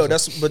humble okay though.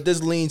 person. But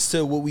this leans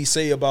to what we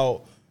say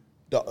about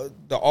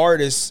the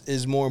artist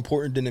is more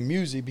important than the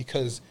music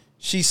because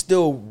she's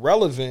still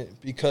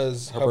relevant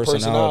because her personality.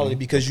 personality.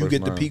 Because Her you get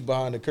to personality. peek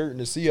behind the curtain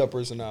to see her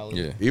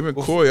personality. Yeah. Even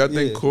Well, Koi, I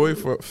think yeah. Koi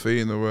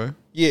fading away.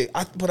 Yeah,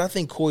 but I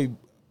think Koi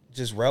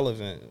just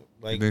relevant.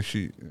 Like Then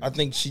she, I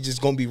think she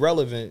just gonna be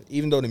relevant,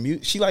 even though the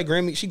music she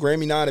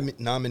Grammy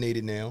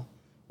nominated now,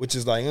 which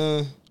is like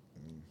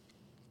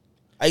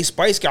Ice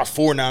Spice got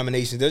 4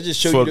 nominations. That just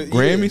show For you the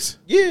Grammys?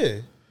 Yeah.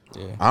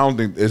 I don't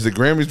think is the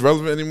Grammys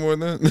relevant anymore.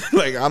 Then,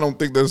 like, I don't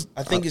think that's.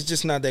 I think it's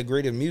just not that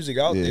great of music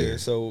out Yeah. there.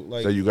 So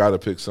like, So you got to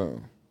pick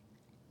something.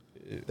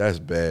 That's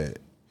bad.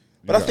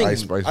 But I think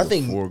Ice Spice I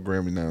think 4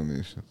 Grammy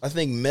nominations. I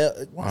think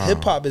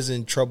hip hop is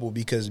in trouble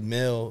because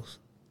males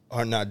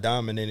are not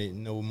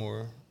dominating no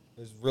more.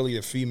 It's really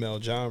a female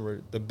genre.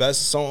 The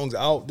best songs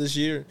out this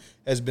year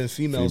has been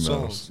female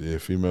songs. Yeah,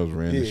 females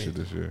ran this shit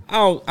this year. I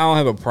don't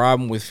have a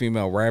problem with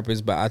female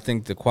rappers, but I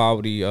think the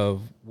quality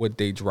of what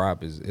they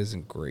drop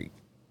isn't great.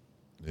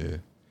 Yeah,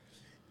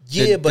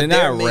 Yeah, but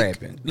they're not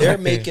rapping. They're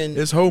making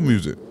it's whole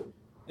music.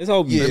 It's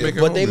all yeah,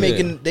 but they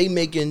music.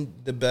 making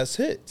the best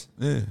hits.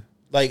 Yeah,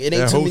 Like it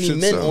ain't That too whole many shit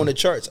men sell. on the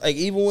charts. Like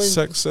even when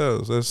sex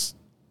sells. That's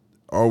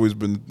always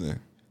been the thing.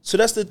 so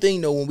that's the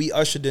thing though. When we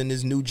ushered in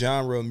this new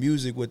genre of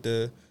music with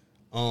the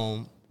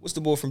what's the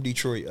boy from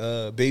Detroit,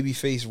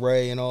 Babyface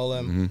Ray and all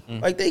them.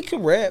 Like they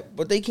can rap,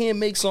 but they can't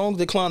make songs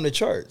that climb the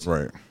charts.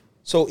 Right.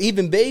 So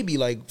even Baby,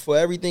 like for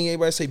everything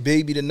everybody say,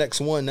 Baby the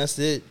next one, that's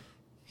it.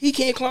 He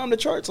can't climb the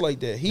charts like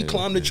that. He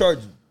climbed the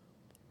charts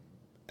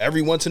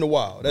every once in a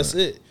while. That's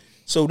it.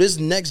 So this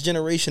next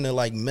generation of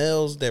like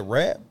males that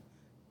rap,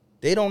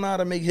 they don't know how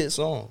to make hit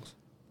songs.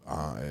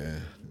 Yeah.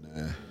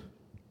 Nah.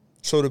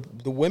 So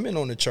the women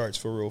on the charts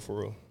for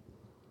real.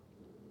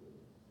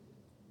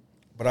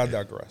 But I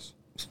digress.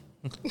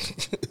 I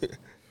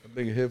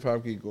think hip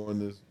hop keep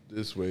going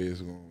this way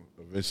is going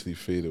to eventually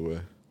fade away.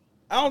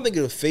 I don't think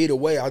it'll fade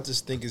away. I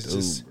just think it's Dude,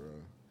 just bro.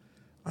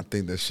 I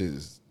think that shit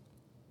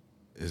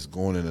is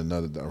going in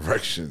another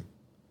direction.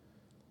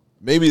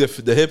 Maybe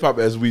the hip hop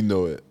as we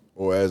know it,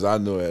 or as I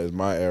know it, as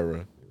my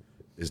era,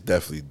 is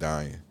definitely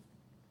dying.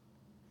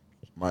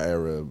 My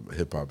era of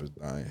hip hop is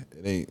dying.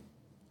 It ain't.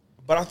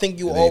 But I think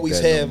you It ain't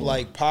always that no have more.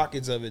 like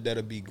pockets of it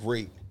that'll be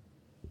great.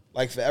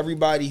 Like for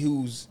everybody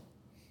who's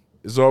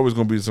It's always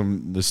gonna be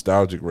some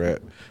nostalgic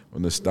rap or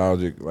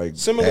nostalgic like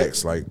Similar-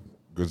 acts like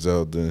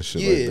Griselda and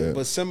shit yeah, like that.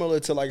 but similar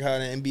to like how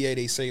in the NBA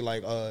they say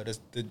like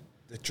the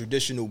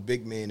traditional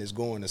big man is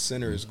going, the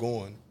center is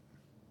going.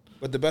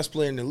 But the best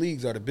player in the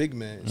leagues are the big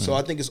men. So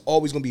I think it's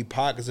always gonna be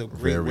pockets of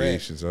great rap.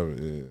 Variations of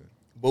it, yeah.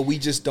 But we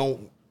just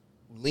don't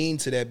lean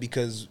to that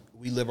because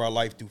we live our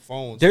life through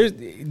phones.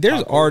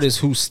 There's artists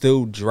who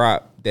still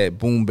drop that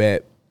boom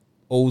bap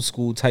old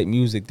school type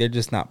music. They're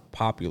just not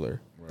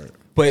popular. Right.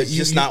 But It's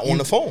just not on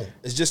the phone.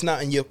 It's just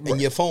not in your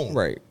phone.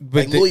 Right.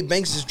 But Like Lloyd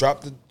Banks just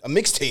dropped a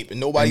mixtape and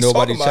nobody's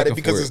nobody's talking about it checking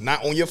because for it's it.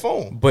 not on your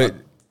phone. But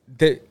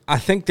I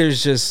think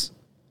there's just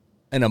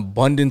an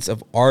abundance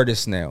of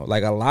artists now.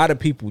 Like a lot of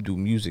people do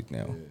music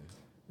now.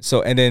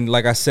 So and then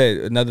like I said,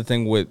 another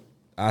thing with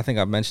I think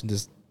I mentioned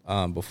this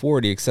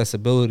before, the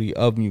accessibility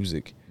of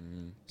music.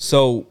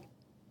 So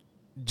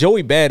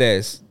Joey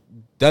Badass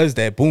does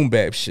that boom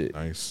bap shit.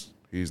 Nice.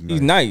 He's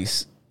He's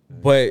nice,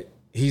 but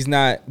he's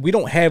not. We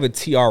don't have a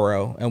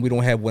TRL and we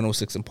don't have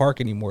 106 in Park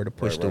anymore to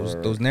push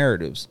those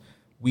narratives.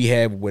 We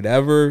have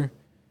whatever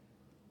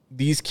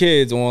these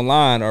kids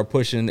online are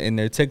pushing in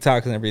their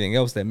TikToks and everything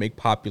else that make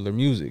popular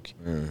music,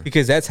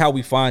 because that's how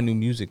we find new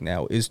music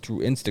now is through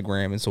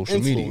Instagram and social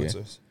media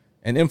Influencers.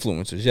 and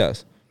influencers.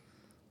 Yes,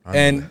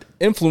 and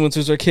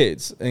influencers are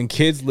kids, and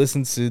kids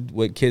listen to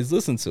what kids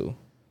listen to.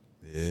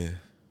 Yeah.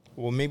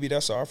 Well, maybe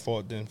that's our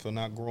fault then for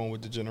not growing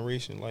with the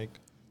generation. Like,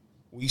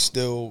 we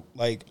still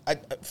like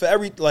for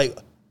every like.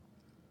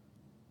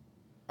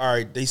 All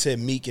right, they said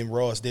Meek and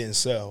Ross didn't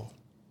sell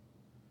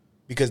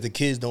because the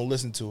kids don't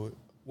listen to it.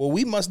 Well,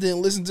 we must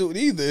didn't listen to it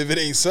either if it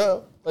ain't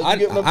sell. Like,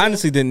 you get what I'm I saying?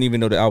 honestly didn't even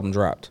know the album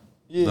dropped.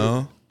 Yeah.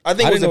 No? I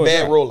think I it was didn't a know it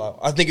bad dropped. rollout.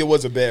 I think it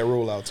was a bad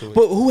rollout to it.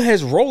 But who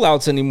has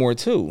rollouts anymore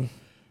too?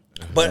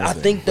 But I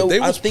think though, They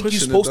I was think you're pushing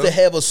it, supposed to though.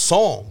 have a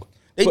song.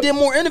 They did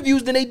more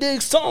interviews than they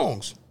did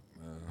songs.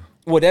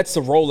 Well, that's the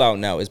rollout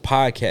now. Is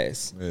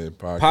podcasts, Yeah,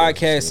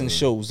 podcasts and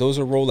shows. Those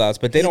are rollouts,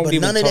 but they don't But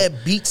even. none of talk-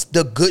 that beats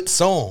the good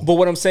song. But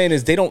what I'm saying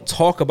is they don't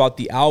talk about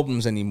the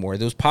albums anymore.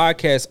 Those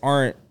podcasts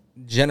aren't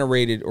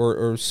generated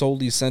or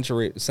solely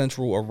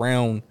central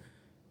around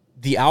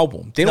the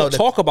album. They No, don't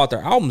talk about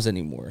their albums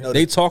anymore.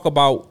 They talk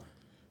about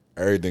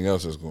Everything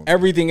else is going.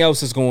 everything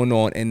else is going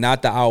on and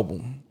not the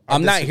album.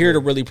 I'm not here to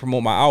really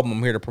promote my album.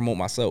 I'm here to promote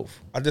myself.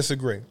 I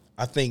disagree.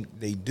 I think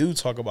they do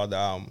talk about the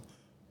album,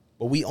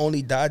 but we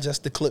only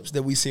digest the clips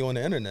that we see on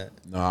the internet.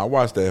 No, I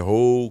watched that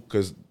whole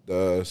because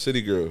the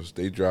City Girls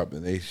they dropped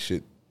and they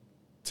shit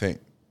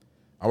tanked.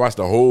 I watched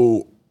the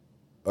whole.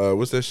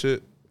 What's that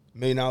shit? $1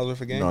 million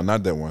worth of game. No,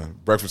 not that one.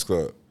 Breakfast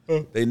Club.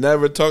 They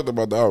never talked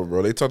about the album,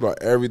 bro. They talked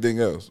about everything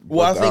else.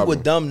 Well, I but the think what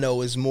album. Dumb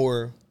Know is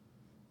more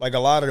like a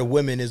lot of the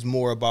women is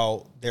more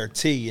about their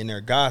tea and their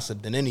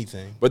gossip than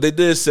anything. But they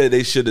did say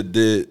they should have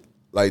did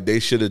like they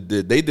should have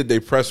did. They did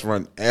their press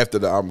run after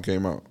the album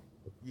came out.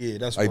 Yeah,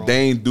 that's Like wrong. they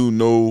ain't do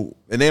no,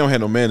 and they don't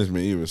have no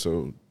management either.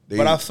 So, they,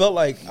 But I felt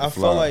like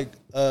fly.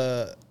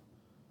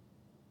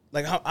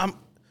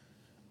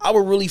 I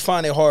would really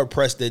find it hard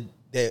pressed that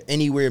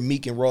anywhere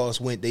Meek and Ross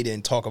went, they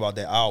didn't talk about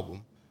that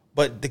album.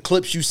 But the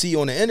clips you see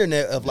on the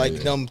internet of like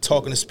them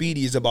talking to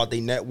Speedy is about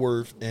their net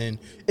worth, and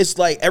it's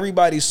like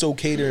everybody's so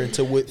catering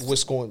to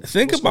what's going.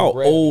 Think what's about gonna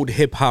grab. old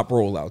hip hop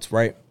rollouts,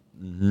 right?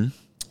 Mm-hmm.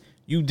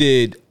 You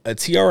did a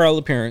TRL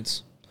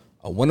appearance,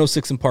 a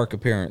 106 in Park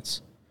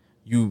appearance.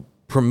 You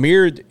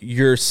premiered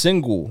your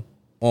single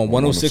on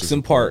 106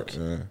 in Park.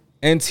 Yeah.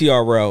 and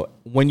TRL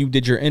when you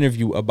did your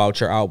interview about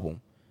your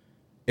album.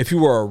 If you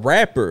were a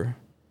rapper,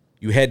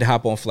 you had to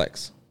hop on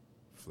Flex.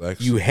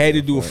 You had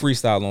to do a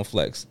freestyle on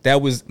Flex.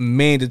 That was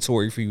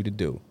mandatory for you to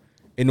do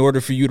in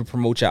order for you to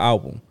promote your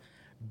album.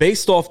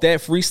 Based off that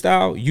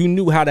freestyle, you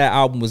knew how that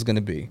album was going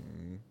to be.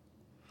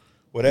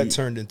 Well, that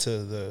turned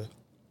into the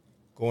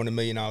going $1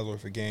 million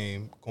worth of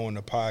game, going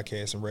to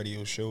podcasts and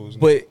radio shows.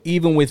 But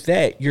even with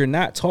that, you're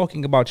not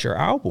talking about your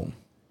album.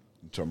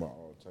 You're talking about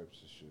all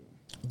types of shit.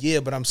 Yeah,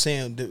 but I'm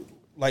saying,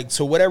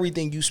 so what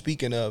everything you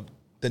speaking of,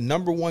 the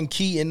number one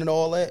key in and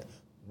all that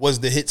was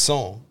the hit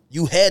song.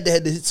 You had to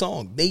have the hit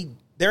song.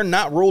 They're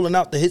not rolling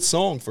out the hit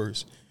song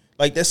first.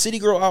 Like that City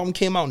Girl album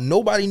came out,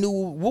 nobody knew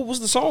what was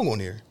the song on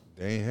there.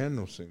 They ain't had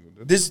no single.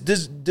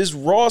 This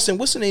Ross and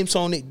what's the name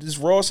song? This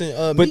Ross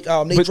and Meek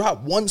album. They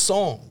dropped one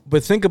song.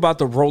 But think about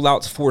the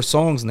rollouts for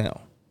songs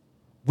now.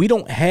 We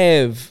don't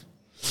have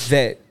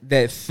that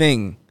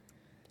thing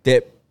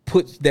that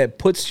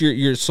puts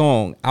your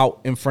song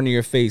out in front of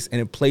your face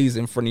and it plays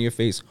in front of your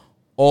face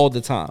all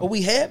the time. But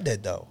we have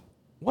that though.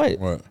 What?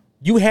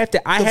 You have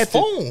to. The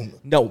phone.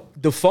 No,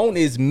 the phone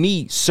is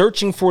me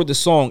searching for the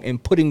song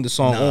and putting the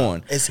song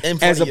on. It's in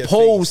front as of your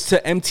opposed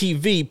face. to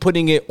MTV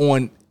putting it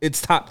on its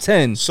top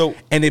 10,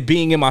 and it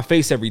being in my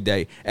face every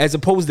day. As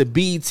opposed to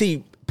BET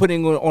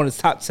putting it on its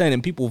top 10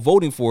 and people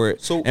voting for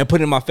it and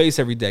putting it in my face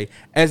every day.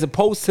 As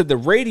opposed to the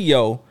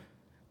radio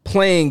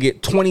playing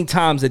it 20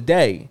 times a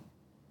day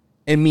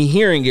and me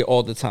hearing it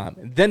all the time.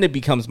 Then it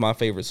becomes my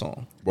favorite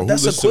song. Well,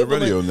 that's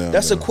equivalent. To the radio now,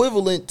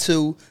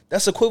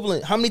 that's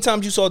equivalent. How many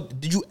times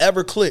did you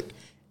ever click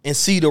and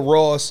see the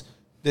Ross,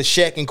 the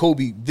Shaq and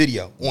Kobe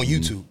video on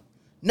YouTube?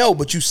 No,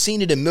 but you've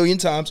seen it a million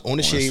times on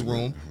the Shade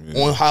Room,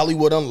 on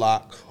Hollywood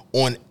Unlocked,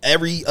 on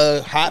every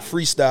hot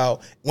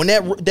freestyle. When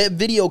that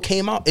video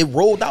came out, it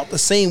rolled out the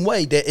same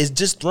way. That it's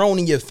just thrown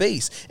in your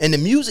face, and the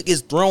music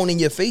is thrown in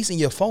your face in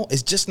your phone.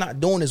 It's just not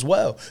doing as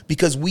well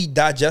because we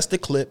digest the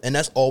clip, and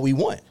that's all we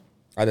want.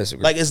 I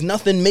disagree. Like it's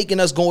nothing making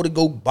us go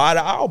buy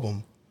the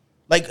album.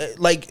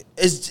 Like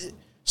it's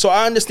so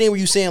I understand what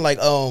you're saying. Like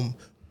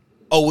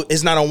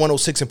it's not on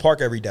 106 in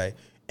Park every day,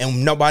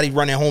 and nobody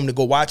running home to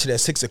go watch it at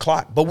 6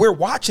 o'clock. But we're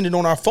watching it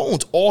on our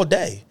phones all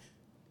day.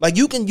 Like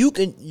you can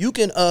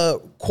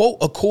quote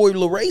a Coi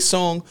Leray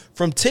song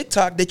from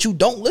TikTok that you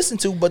don't listen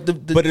to, but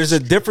but there's a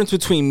difference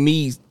between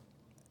me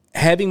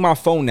having my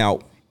phone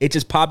out, it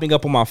just popping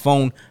up on my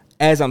phone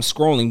as I'm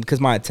scrolling because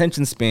my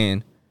attention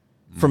span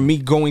from me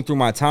going through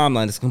my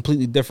timeline is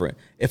completely different.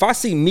 If I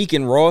see Meek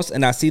and Ross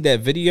and I see that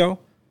video,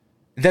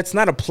 that's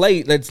not a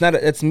play. That's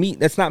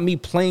not me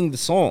playing the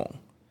song.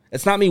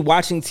 It's not me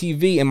watching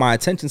TV and my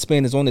attention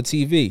span is on the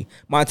TV.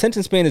 My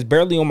attention span is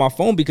barely on my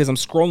phone because I'm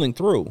scrolling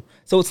through.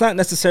 So it's not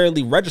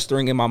necessarily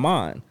registering in my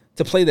mind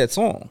to play that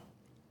song.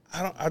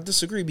 I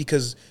disagree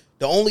because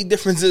the only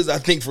difference is I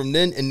think from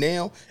then and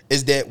now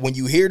is that when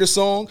you hear the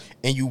song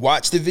and you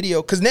watch the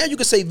video, because now you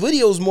can say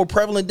video is more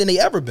prevalent than they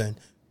ever been.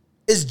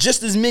 It's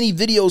just as many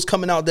videos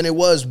coming out than it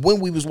was when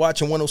we was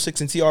watching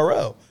 106 and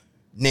TRL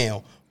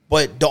now.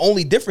 But the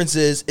only difference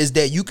is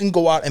that you can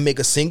go out and make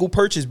a single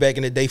purchase back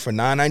in the day for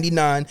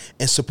 $9.99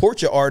 and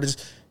support your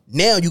artist.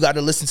 Now you got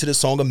to listen to the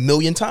song 1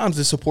 million times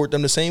to support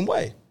them the same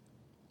way.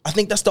 I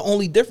think that's the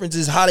only difference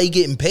is how they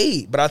getting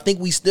paid. But I think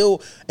we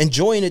still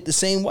enjoying it the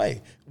same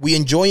way. We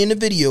enjoying the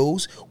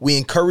videos. We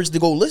encouraged to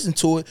go listen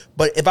to it.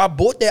 But if I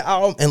bought that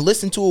album and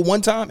listened to it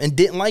one time and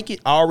didn't like it,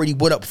 I already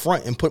went up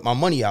front and put my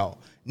money out.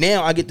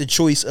 Now I get the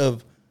choice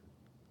of,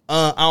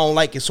 I don't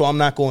like it, so I'm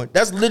not going.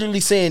 That's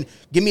literally saying,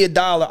 give me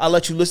 $1, I'll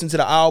let you listen to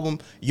the album.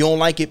 You don't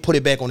like it, put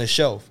it back on the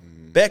shelf.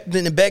 Back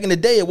in the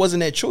day, it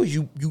wasn't that choice.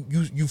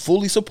 You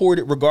fully support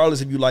it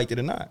regardless if you liked it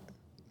or not.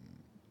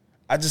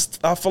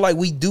 I feel like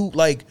we do,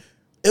 like,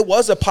 it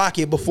was a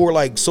pocket before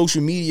like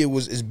social media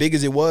was as big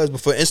as it was,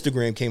 before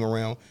Instagram came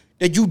around,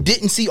 that you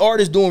didn't see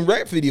artists doing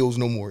rap videos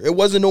no more. It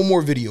wasn't no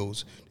more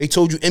videos. They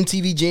told you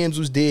MTV Jams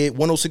was dead,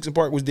 106 in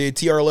Park was dead,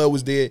 TRL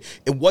was dead.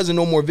 It wasn't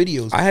no more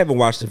videos. I haven't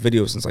watched the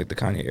video since like the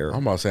Kanye era.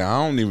 I'm about to say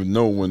I don't even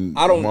know when.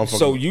 I don't.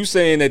 So you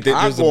saying that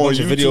there's a bunch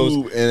of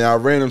videos and I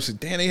randomly said,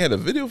 "Damn, they had a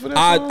video for that."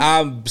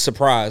 I'm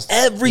surprised.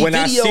 Every when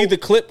video, I see the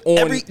clip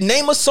on.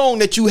 Name a song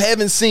that you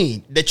haven't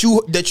seen that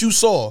you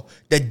saw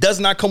that does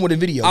not come with a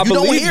video. You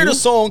don't hear the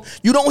song.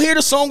 You don't hear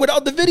the song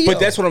without the video. But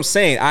that's what I'm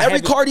saying.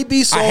 Every Cardi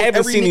B song. I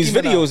haven't seen these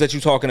Nicki videos that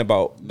you're talking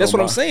about. That's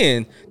what I'm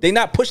saying. They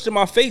not pushed in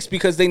my face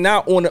because they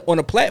not on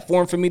a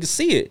platform for me to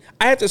see it.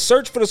 I have to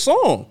search for the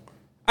song.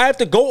 I have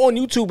to go on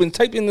YouTube and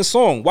type in the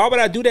song. Why would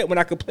I do that when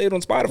I could play it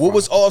on Spotify? What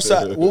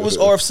was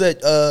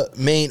Offset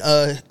main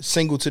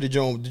single to the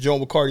joint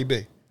with Cardi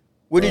B?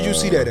 Where did you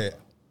see that at?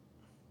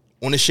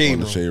 On the Shade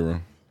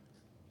Room.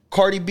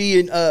 Cardi B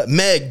and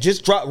Meg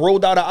just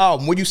rolled out an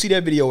album. Where do you see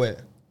that video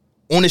at?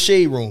 On the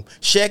Shade Room.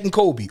 Shaq and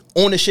Kobe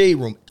on the Shade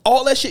Room.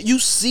 All that shit, you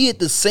see it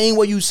the same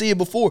way you see it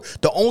before.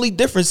 The only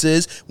difference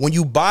is when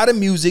you buy the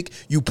music,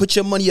 you put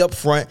your money up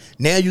front.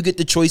 Now you get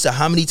the choice of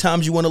how many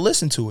times you want to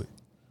listen to it.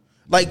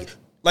 Like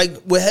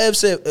what Have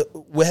said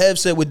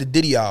with the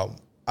Diddy album.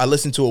 I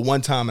listened to it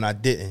one time and I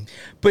didn't.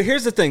 But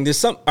here's the thing. There's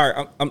some. All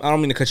right, I don't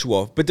mean to cut you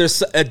off, but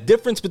there's a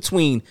difference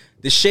between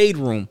the Shade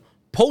Room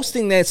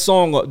posting that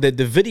song, the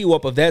video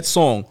up of that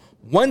song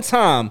one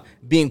time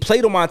being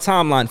played on my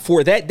timeline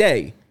for that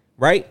day,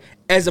 right?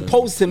 As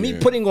opposed to me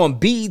putting on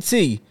BET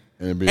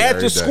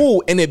after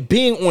school and it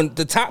being on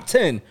the top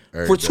 10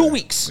 for 2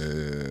 weeks.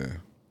 Yeah.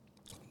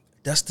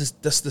 That's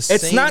the same.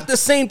 It's not the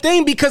same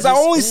thing because I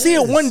only see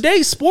it one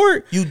day,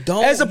 sport. You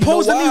don't. As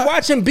opposed to me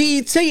watching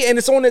BET and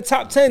it's on the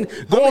top 10,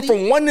 going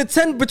from 1 to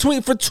 10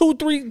 for 2,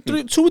 3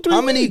 How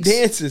many weeks.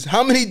 dances?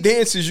 How many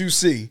dances you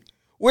see?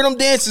 Where them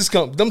dances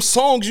come? Them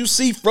songs you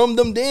see from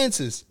them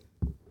dances.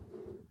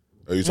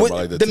 Are you talking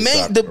about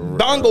like The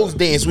bongos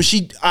dance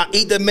when I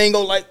ate the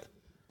mango, like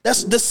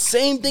that's the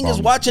same thing as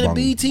watching a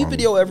BET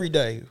video every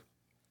day.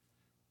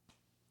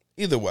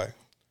 Either way.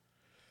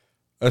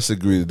 Let's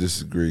agree to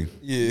disagree.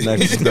 Yeah.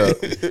 Next up.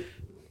 Who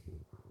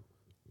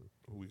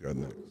we got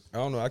next? I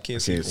don't know. I can't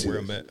see from where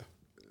I'm at.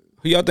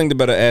 Who y'all think the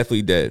better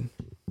athlete dead?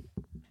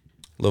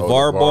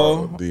 LeVar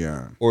Ball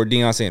Deion. or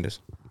Deion Sanders?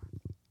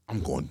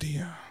 I'm going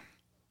Deion.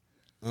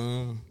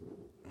 I'm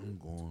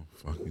going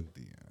fucking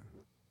Deion.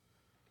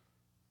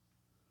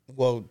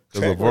 Well, LeVar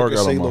track record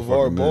got say on my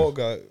LeVar fucking Ball nerves.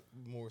 got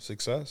more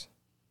success.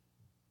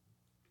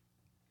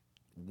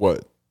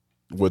 What?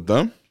 With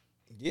them?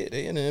 Yeah,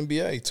 they in the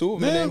NBA. 2 of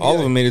them in the NBA. All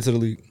of them made it to the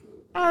league.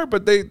 All right,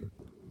 but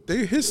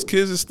his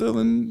kids are still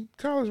in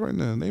college right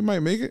now. They might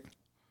make it.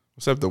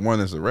 Except the one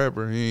that's a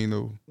rapper. He ain't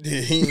no.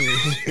 Yeah, he-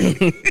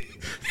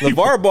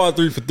 LeVar Ball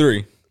 3 for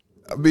 3.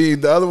 I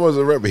mean, the other one's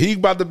a rapper. He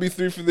about to be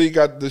 3 for 3. He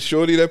got the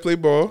shorty that play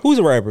ball. Who's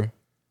a rapper?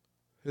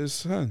 His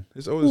son.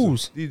 His oldest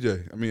Who's? son,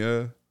 DJ. I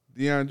mean,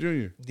 Deion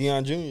Jr.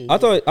 Deion Jr.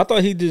 I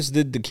thought he just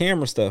did the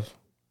camera stuff.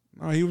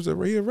 No, he was a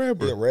rapper. He a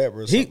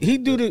rapper. Or He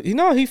something. do the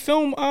he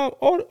filmed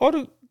all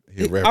the.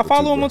 He a rapper I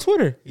follow too, him bro. on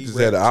Twitter. He just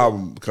had an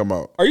album come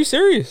out. Are you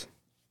serious?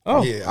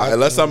 Oh, Yeah,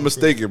 Unless I'm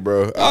mistaken,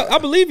 bro. I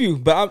believe you,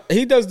 but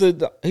he does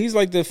he's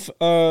like he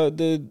films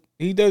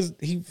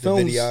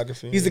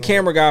videography He's the and all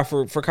camera guy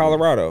for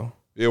Colorado.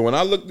 Yeah, when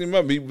I looked him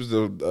up, he was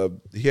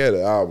he had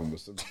an album or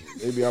something.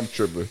 Maybe I'm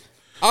tripping.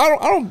 I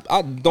don't.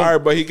 All right,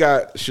 but he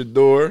got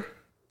Shador,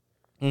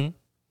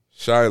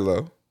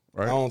 Shiloh,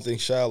 right? I don't think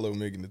Shiloh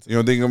making it. You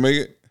don't think he'll make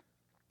it?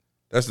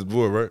 That's the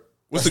boy, right?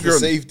 What's That's the girl?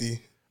 safety.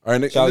 All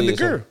right, and Shiloh then the is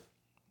girl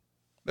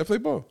that play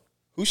ball.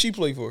 Who she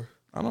play for?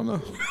 I don't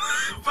know.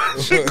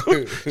 she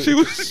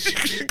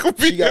gonna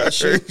be She got all a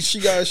shoe. right. She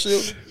got a shoe.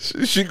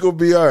 She gonna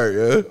be all right,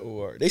 yeah. Oh,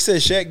 all right. They said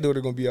Shaq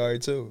daughter gonna be all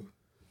right too.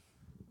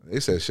 They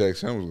said Shaq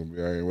Son was gonna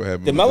be all right. What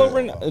happened? Did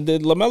with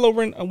that?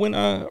 LaMelo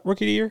win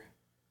rookie of the year?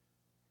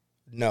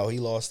 No, he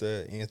lost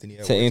to Anthony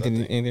Edwards. To I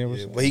Anthony think.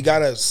 Edwards? Yeah, but he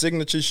got a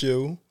signature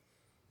shoe.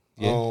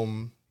 Yeah.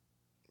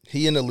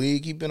 He in the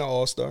league. He been an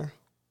all-star.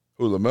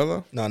 Who,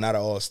 LaMelo? No, not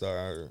an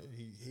all-star.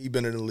 He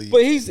been in the league.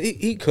 But he's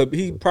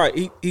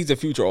a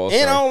future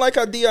all-star. And I don't like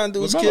how Deion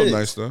do his LaMelo kids.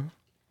 nice though.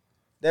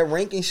 That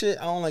ranking shit,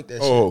 I don't like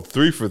that shit. Oh,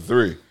 3 for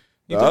 3. The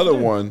did other that.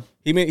 one.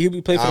 He played I for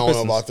the don't know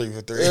Pistons. about 3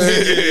 for 3.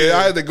 Yeah,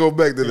 I had to go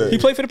back to that. He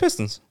played for the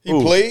Pistons. He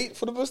played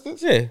for the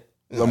Pistons? Yeah.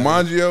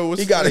 Lamangio,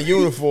 what's He got a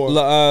uniform.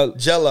 Langio.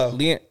 Jello.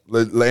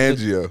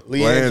 Leangio.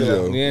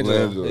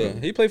 Leandro. Yeah.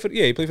 He played for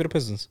the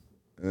Pistons.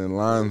 And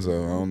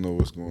Lonzo, I don't know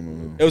what's going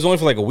on. It was only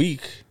for like a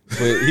week, but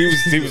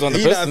he was on the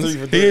He not Pistons.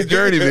 3 for 3. He a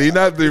journeyman. He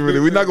not 3 for 3.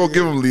 We're not gonna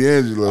give him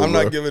Leangelo. I'm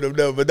not giving him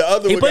that, but the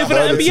other He one played for the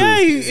got-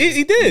 NBA.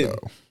 He did.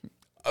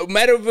 No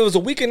matter if it was a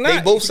week or not.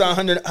 They both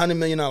signed $100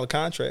 million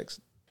contracts.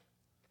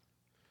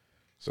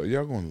 So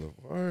y'all going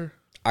LeVar?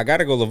 I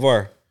gotta go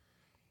LeVar.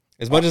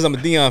 As much as I'm a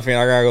Deion fan,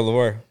 I gotta go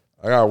LeVar.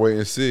 I gotta wait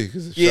and see.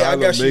 Cause Yeah, I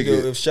guess you make go.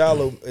 it, If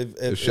Shiloh,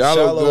 if Shiloh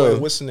Shiloh go,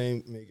 and what's the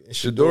name? Make it,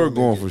 Shador make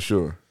going it. for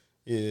sure.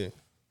 Yeah.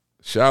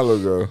 Shiloh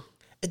go.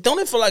 Don't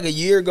it feel like a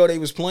year ago they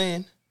was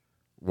playing?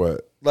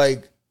 What?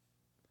 Like,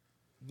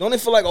 don't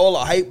it feel like all the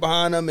hype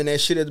behind them and that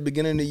shit at the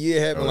beginning of the year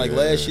happened like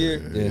last year?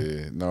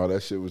 Yeah. No,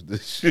 that shit was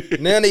this shit.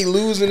 Now they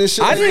losing and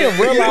shit. I didn't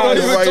You realize-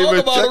 don't Nobody even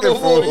even talk about it checking no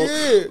more. for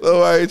Yeah. him.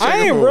 Nobody I checking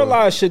didn't for him.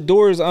 realize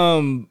Shador's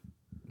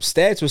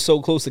stats was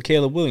so close to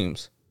Caleb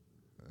Williams.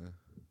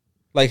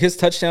 Like his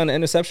touchdown to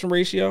interception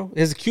ratio,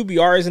 his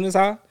QBR isn't as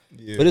high,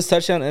 but his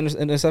touchdown to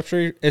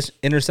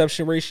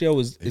interception ratio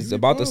is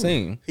about the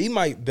same. He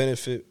might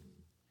benefit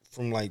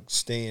from like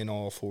staying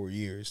all 4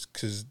 years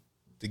because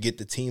to get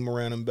the team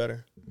around him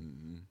better.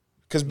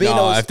 Because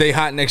No, if they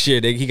hot next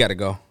year, he got to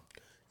go.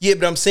 yeah,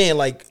 but I'm saying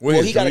like, Wait,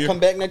 well, he got to junior? come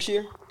back next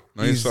year.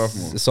 No, he's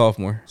sophomore. The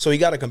sophomore. So he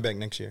got to come back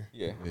next year.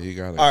 Yeah. Yeah, he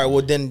got it. All right,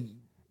 well then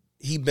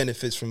he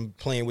benefits from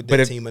playing with that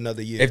But team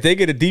another year. If they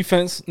get a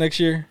defense next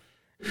year,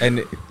 and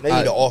they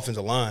need the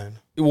offensive line.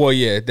 well,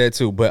 yeah, that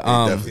too. But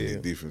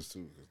Definitely defense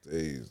too. 'Cause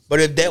they- But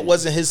if that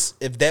wasn't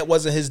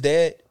his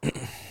dad,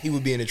 he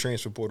would be in the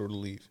transfer portal to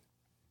leave.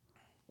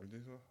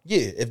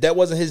 Yeah, if that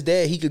wasn't his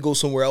dad, he could go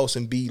somewhere else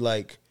and be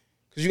like,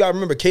 because you got to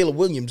remember, Caleb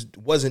Williams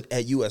wasn't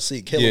at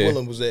USC. Caleb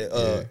Williams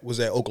was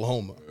at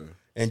Oklahoma,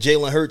 and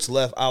Jalen Hurts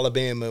left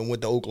Alabama and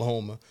went to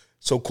Oklahoma.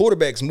 So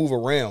quarterbacks move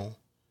around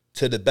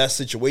to the best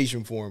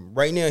situation for him.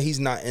 Right now, he's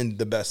not in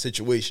the best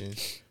situation.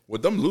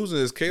 With them losing,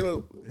 is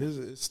Caleb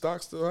his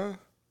stock still high?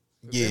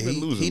 Yeah, They've been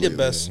he losing the lately.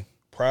 best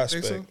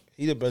prospect. so?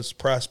 He the best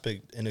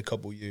prospect in a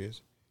couple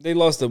years. They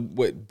lost to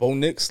what? Bo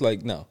Nix?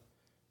 Like no,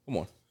 come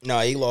on.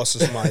 Nah, he lost to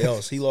somebody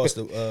else. He lost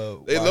to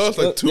They lost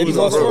like two They in a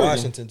lost to row.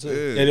 Washington too.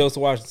 Yeah, they lost to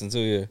Washington too.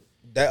 Yeah,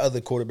 That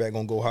other quarterback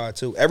gonna go high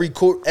too. Every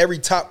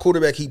top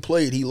quarterback he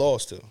played, he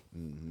lost to.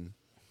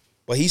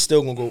 But he's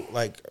still gonna go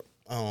like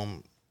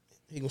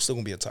still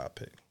gonna be a top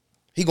pick.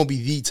 He gonna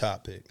be the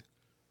top pick.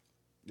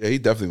 Yeah, he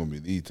definitely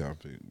gonna be the top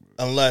pick.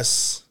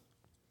 Unless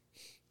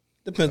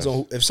depends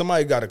on if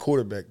somebody got a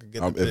quarterback to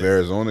get the If pick.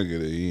 Arizona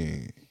get it, he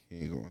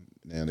ain't going.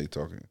 Now they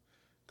talking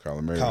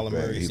Kyler Murray. Kyler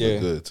back. Murray, He yeah.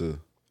 look good too.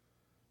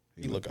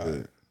 He look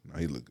good. No,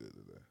 he look good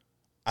today.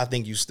 I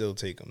think you still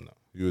take him though.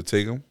 You would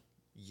take him?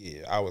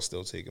 Yeah, I would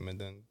still take him and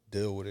then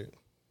deal with it.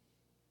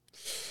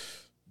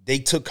 They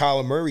took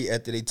Kyler Murray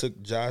after they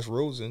took Josh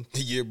Rosen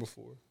the year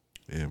before.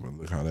 Yeah, but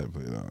look how that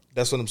played out.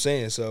 That's what I'm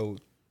saying. So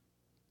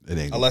It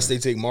ain't unless gonna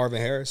they take Marvin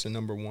Harrison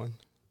number 1,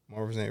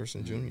 Marvin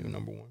Harrison Jr.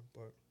 number 1.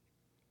 But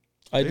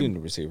I do need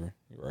a receiver.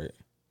 You're right.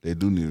 They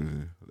do need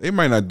it. They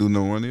might not do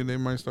no one. They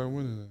might start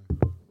winning.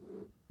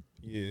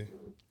 yeah,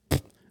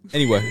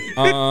 Anyway,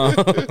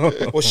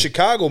 well,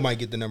 Chicago might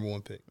get the number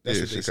 1 pick. That's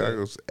Yeah, what they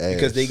Chicago's said. ass.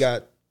 Because they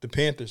got the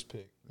Panthers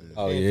pick.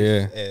 oh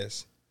Panthers yeah,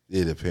 ass.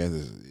 Yeah, the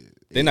Panthers.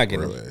 They're not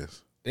getting real it.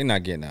 ass. they're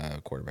not getting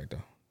a quarterback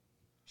though.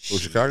 Oh,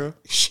 Chicago?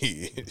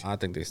 Shit, I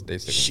think they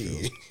stick with shit.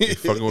 Fields. They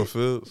fucking with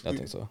Fields? I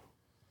think so.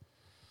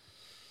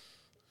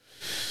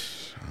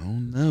 I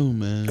don't know,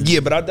 man. Yeah,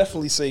 but I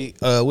definitely say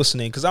what's the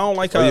name? Because I don't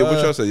like how. Oh yeah,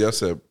 what y'all said? Y'all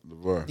said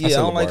LeVar. Yeah, I said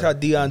don't like LeVar. how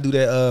Dion do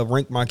that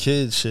rank my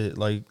kids shit.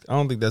 Like, I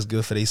don't think that's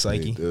good for their They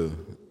psyche. do.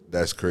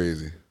 That's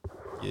crazy.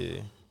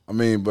 Yeah. I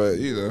mean, but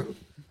you know,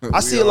 I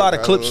see a lot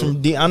of clips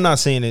from Dion. I'm not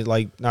saying it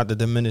like not to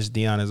diminish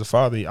Dion as a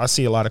father. I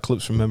see a lot of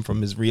clips from him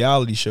from his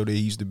reality show that he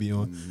used to be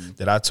on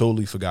that I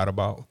totally forgot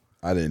about.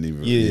 I didn't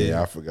even. Yeah.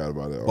 Yeah, I forgot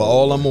about it. But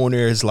all I'm on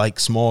there is like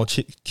small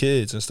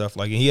kids and stuff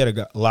like. And he had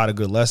a lot of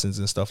good lessons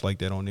and stuff like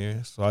that on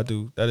there. So I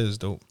do. That is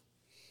dope.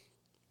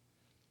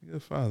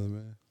 Good father,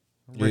 man.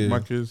 I Yeah. rank my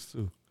kids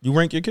too. You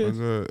rank your kids?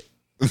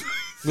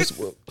 What's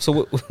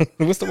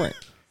the rank?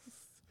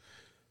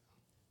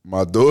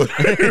 My daughter.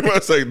 I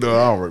was like, no,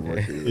 I don't rank my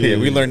kids. Yeah,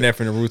 we learned that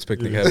from the Roots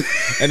picnic.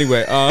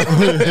 Anyway,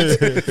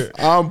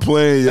 I'm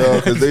playing y'all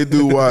because they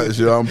do watch.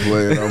 Yo, I'm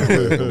playing.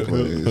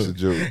 It's a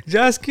joke.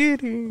 just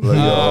kidding. Like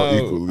y'all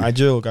equally. I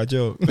joke. I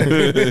joke.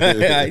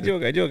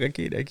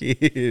 I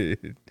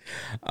kid.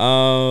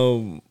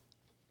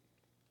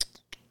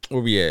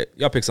 Where we at?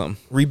 Y'all pick something.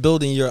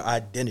 Rebuilding your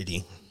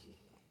identity.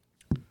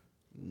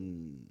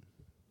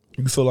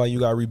 You feel like you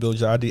got to rebuild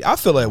your identity? I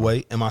feel that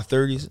way in my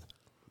 30s.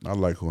 I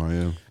like who I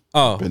am.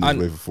 Oh, Been this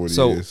way for 40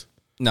 so, years.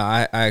 No,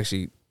 I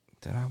actually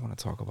did. I want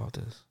to talk about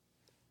this.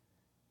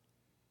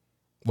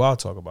 Well, I'll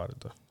talk about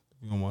it though.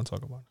 You don't want to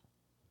talk about it.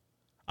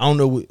 I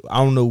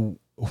don't know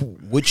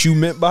what you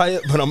meant by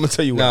it, but I'm gonna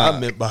tell you what I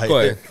meant by go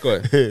it.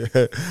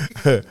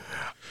 ahead.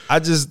 I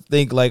just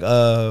think like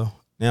now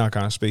I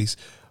kind of space,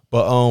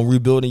 but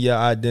rebuilding your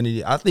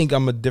identity. I think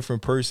I'm a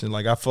different person.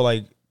 Like I feel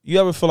like you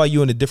ever feel like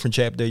you're in a different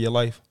chapter of your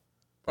life.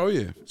 Oh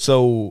yeah.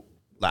 So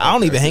like I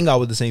don't even hang out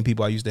with the same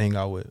people I used to hang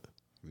out with.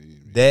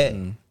 That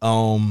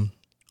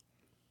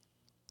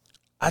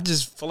I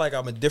just feel like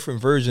I'm a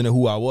different version of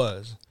who I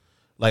was.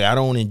 Like I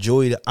don't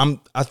enjoy it.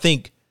 I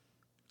think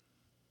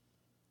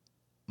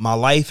my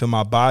life and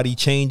my body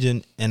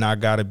changing, and I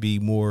gotta be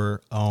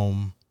more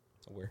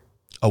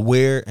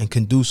aware and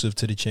conducive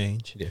to the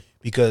change. Yeah.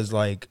 Because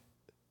like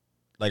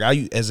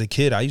I as a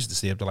kid, I used to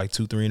stay up to like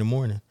 2-3 in the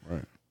morning.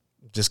 Right.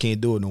 Just can't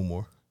do it no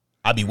more.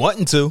 I be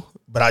wanting to,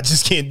 but I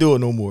just can't do it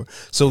no more.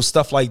 So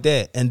stuff like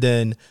that. And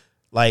then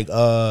like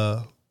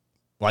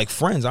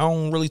friends, I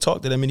don't really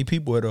talk to that many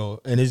people at all.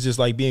 And it's just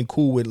like being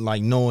cool with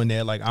like knowing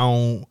that like I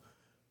don't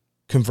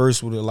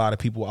converse with a lot of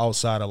people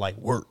outside of like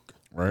work.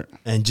 Right.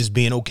 And just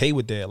being okay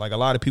with that. Like a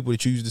lot of people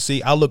that you used to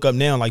see, I look up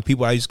now like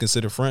people I used to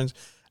consider friends.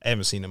 I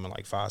haven't seen them in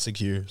like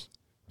 5-6 years.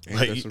 Ain't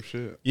Like, that some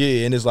shit?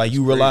 yeah, and it's like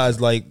you realize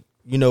like,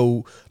 you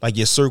know, like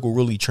your circle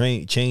really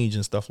change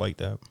and stuff like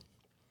that.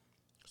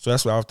 So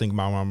that's what I was thinking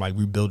about when I'm like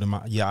rebuilding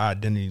your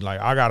identity. Like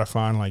I gotta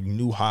find like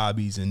new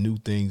hobbies and new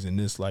things in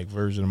this like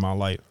version of my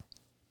life.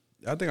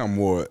 I think I'm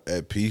more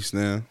at peace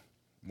now,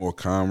 more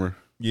calmer.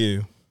 Yeah.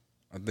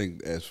 I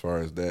think as far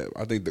as that,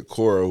 I think the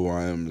core of who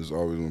I am is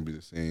always going to be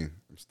the same.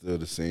 I'm still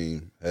the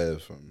same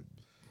as from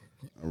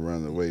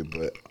around the way,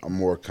 but I'm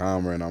more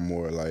calmer and I'm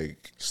more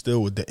like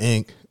Still with the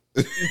ink.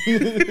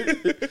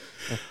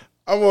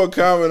 I'm more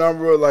calm and I'm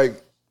real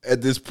like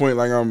at this point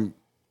like I'm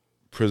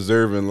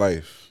preserving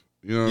life.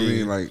 You know what I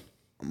mean? Like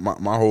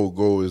my whole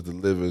goal is to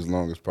live as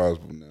long as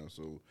possible now.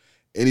 So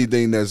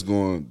anything that's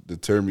going to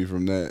deter me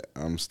from that,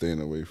 I'm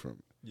staying away from it.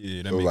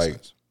 Yeah, that So makes like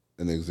sense.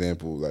 an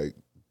example, like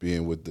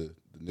being with the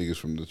niggas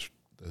from the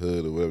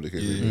hood or whatever the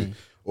case may be,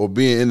 or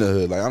being in the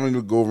hood. Like I don't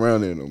even go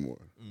around there no more.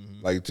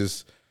 Like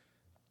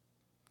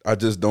I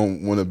just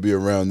don't want to be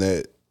around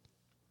that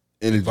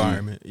energy,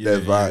 Environment.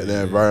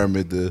 that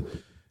environment,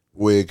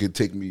 where it could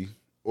take me,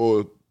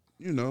 or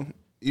you know,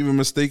 even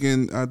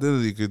mistaken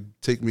identity could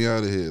take me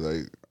out of here.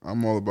 Like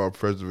I'm all about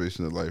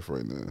preservation of life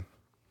right now.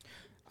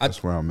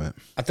 That's where I'm at.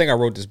 I think I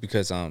wrote this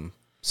because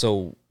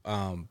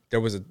there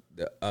was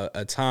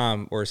a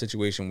time or a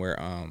situation where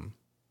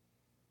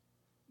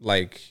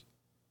like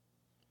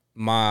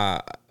my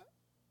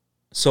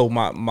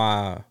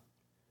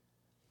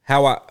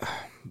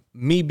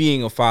me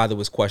being a father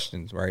was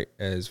questioned, right?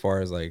 As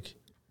far as like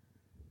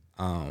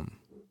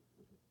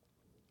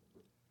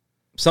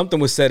something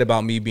was said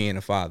about me being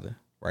a father,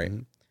 right?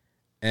 Mm-hmm.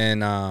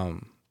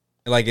 And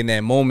like in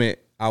that moment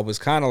I was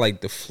kind of like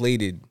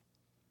deflated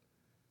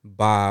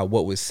by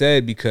what was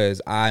said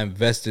because I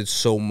invested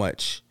so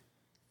much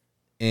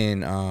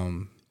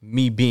in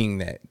me being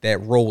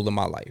that role in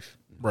my life.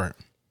 Right.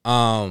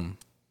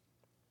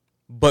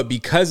 But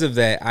because of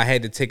that, I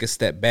had to take a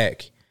step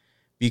back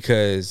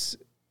because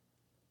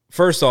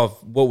first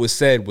off, what was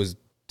said was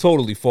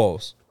totally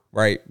false,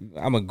 right?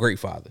 I'm a great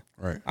father.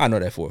 Right. I know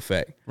that for a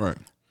fact. Right.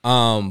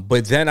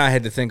 But then I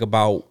had to think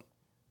about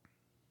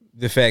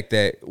the fact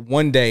that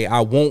one day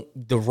I won't,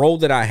 the role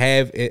that I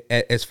have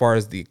as far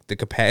as the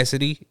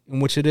capacity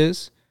in which it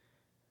is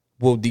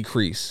will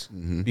decrease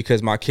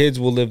because my kids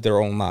will live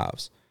their own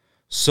lives.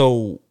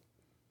 So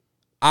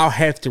I'll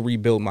have to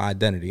rebuild my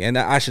identity, and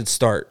I should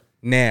start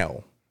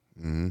now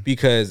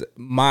because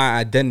my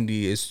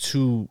identity is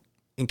too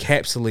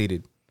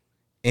encapsulated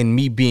in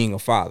me being a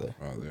father.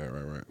 Oh, yeah,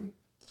 right.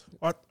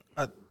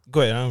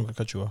 Go ahead. I'm gonna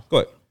cut you off. Go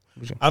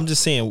ahead. I'm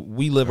just saying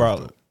we live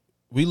our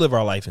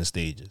life in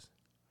stages,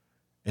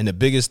 and the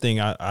biggest thing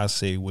I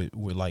say with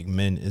like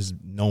men is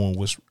knowing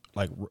what's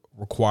like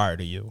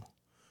required of you.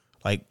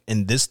 Like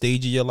in this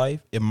stage of your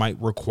life, it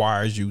might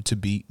require you to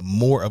be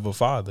more of a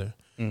father,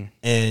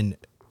 and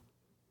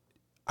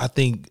I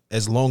think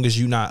as long as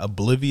you're not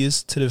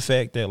oblivious to the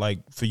fact that, like,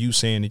 for you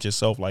saying it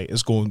yourself, like,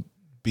 it's going to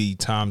be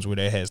times where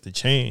that has to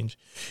change,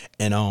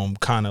 and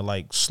kind of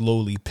like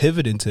slowly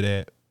pivot into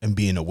that and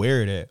being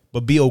aware of that,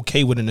 but be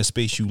okay within the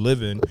space you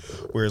live in.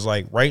 Whereas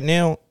like right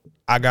now,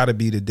 I got to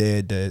be the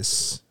dad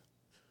that's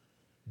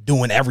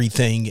doing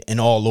everything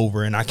and all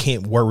over, and I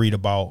can't worried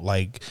about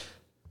like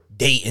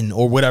dating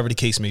or whatever the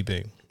case may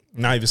be.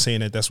 Not even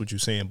saying that that's what you're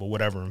saying, but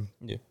whatever.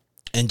 Yeah.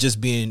 And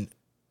just being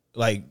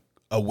like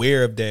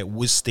aware of that,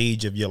 what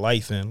stage of your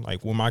life in.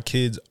 Like when my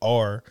kids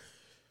are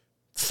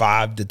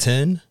 5 to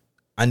 10,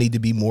 I need to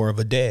be more of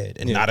a dad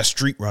and not a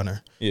street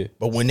runner. Yeah.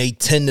 But when they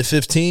 10 to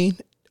 15,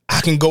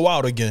 I can go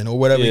out again or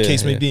whatever the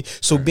case may be.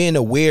 So being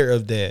aware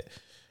of that.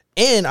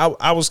 And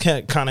I was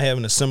kind of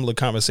having a similar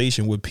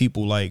conversation with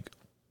people. Like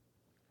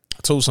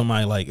I told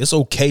somebody, like, it's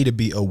okay to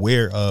be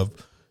aware of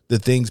the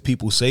things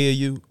people say of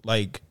you.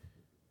 Like,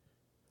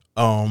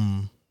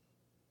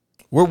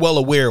 we're well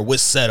aware of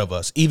what's said of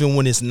us, even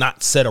when it's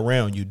not said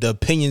around you. The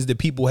opinions that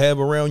people have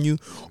around you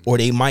or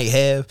they might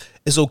have,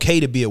 it's okay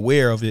to be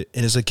aware of it,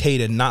 and it's okay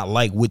to not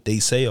like what they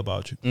say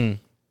about you.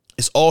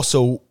 It's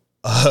also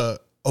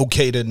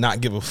okay to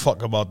not give a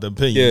fuck about the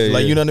opinions.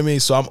 You know what I mean?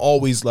 So I'm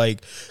always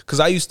like, because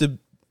I used to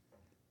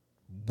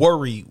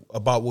worry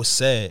about what's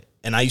said,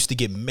 and I used to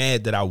get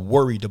mad that I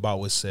worried about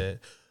what's said.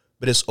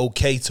 But it's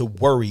okay to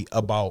worry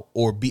about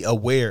or be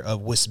aware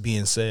of what's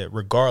being said,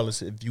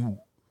 regardless if you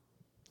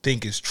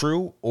think it's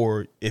true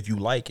or if you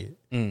like it.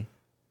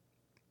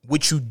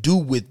 What you do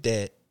with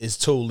that is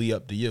totally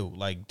up to you.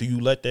 Like, do you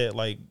let that,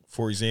 like,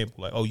 for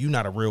example, like, oh, you're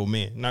not a real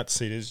man. Not to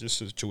say this is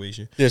just a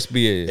situation. Just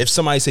be if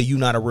somebody say you're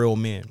not a real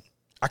man,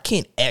 I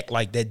can't act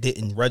like that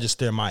didn't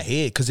register in my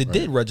head, because it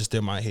did register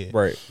in my head.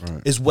 Right.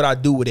 It's what I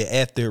do with it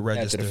after it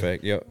registered. After the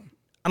fact, yep.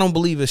 I don't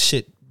believe it's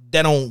shit.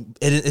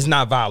 It's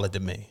not valid to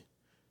me.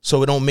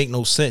 So it don't make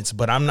no sense,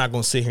 but I'm not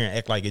going to sit here and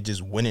act like it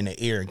just went in the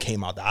air and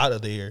came out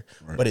of the air,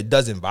 but it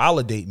doesn't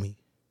validate me.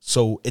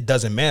 So it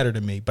doesn't matter to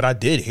me, but I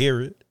did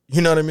hear it.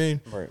 You know what I mean?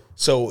 Right.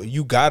 So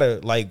you got to,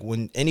 like,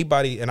 when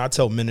anybody, and I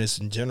tell men this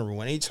in general,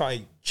 when they try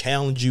to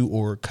challenge you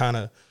or kind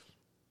of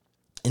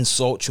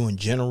insult you in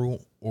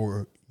general,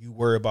 or you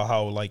worry about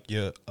how, like,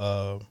 your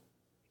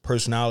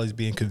personality is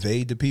being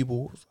conveyed to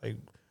people, it's like,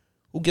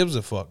 who gives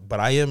a fuck? But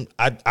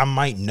I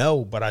might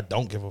know, but I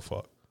don't give a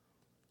fuck.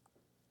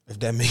 If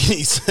that makes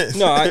any sense.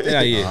 No,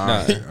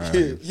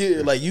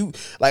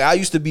 like I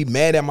used to be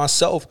mad at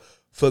myself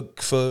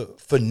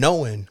for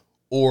knowing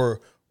or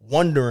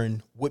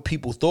wondering what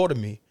people thought of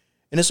me.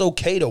 And it's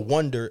okay to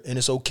wonder, and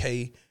it's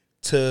okay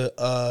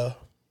to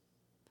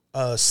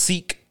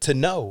seek to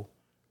know.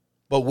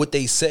 But what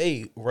they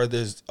say, whether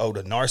it's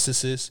the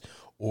narcissist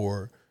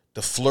or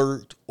the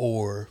flirt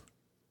or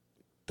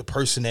the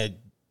person that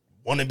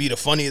want to be the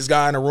funniest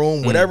guy in the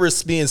room, whatever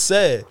is being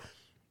said,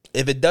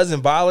 if it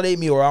doesn't validate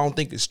me or I don't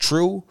think it's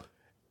true,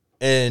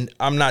 and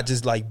I'm not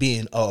just like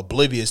being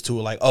oblivious to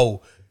it, like,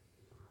 oh,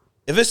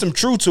 if it's some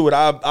truth to it,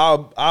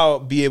 I'll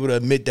be able to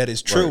admit that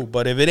it's true. Right.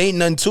 But if it ain't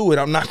nothing to it,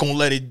 I'm not gonna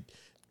let it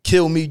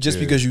kill me just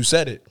because you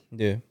said it.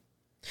 Yeah,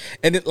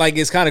 and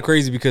it's kind of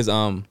crazy because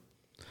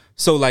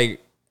so like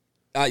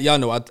y'all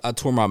know I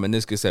tore my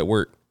meniscus at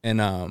work,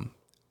 and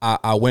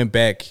I went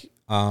back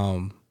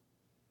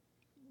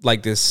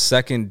like the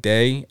second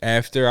day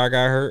after I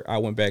got hurt, I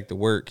went back to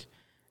work.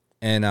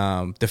 And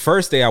the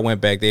first day I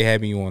went back, they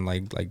had me on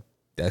like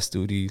desk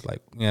duty,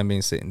 like, you know what I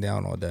mean, sitting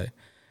down all day.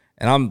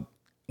 And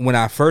when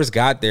I first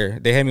got there,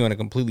 they had me on a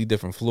completely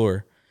different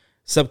floor.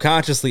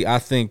 Subconsciously, I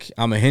think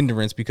I'm a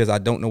hindrance because I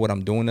don't know what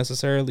I'm doing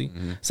necessarily.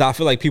 So I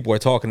feel like people are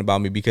talking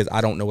about me because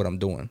I don't know what I'm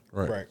doing.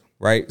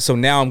 Right. So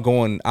now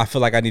I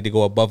feel like I need to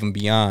go above and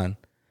beyond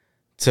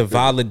to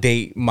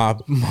validate my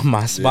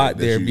spot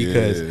there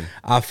because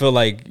I feel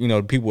like,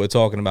 people are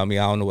talking about me.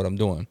 I don't know what I'm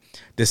doing.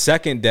 The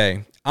second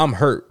day, I'm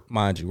hurt,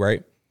 mind you,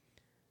 right?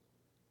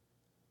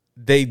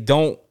 They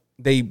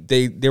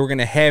were going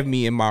to have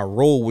me in my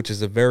role, which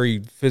is a very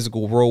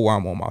physical role where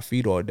I'm on my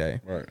feet all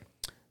day. Right.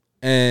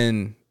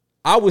 And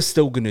I was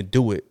still going to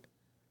do it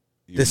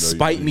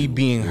despite me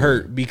being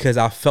hurt because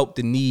I felt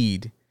the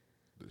need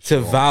to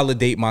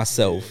validate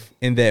myself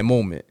in that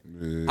moment.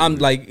 I'm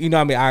like,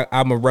 I'm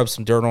gonna rub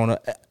some dirt on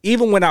it.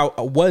 Even when I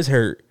was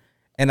hurt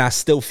and I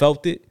still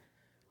felt it,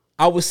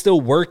 I was still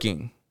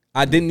working.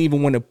 I didn't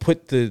even want to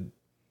put the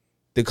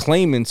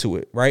claim into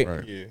it, right?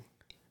 Yeah.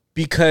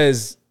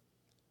 Because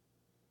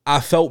I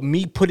felt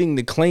me putting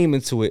the claim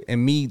into it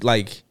and me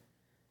like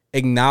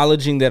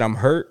acknowledging that I'm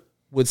hurt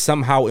would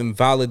somehow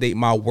invalidate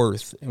my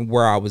worth and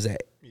where I was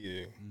at.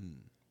 Yeah.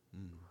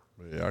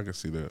 Yeah, I can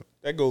see that.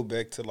 That goes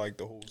back to like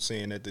the whole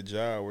saying at the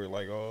job where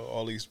like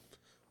all these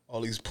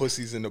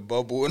pussies in the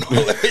bubble and all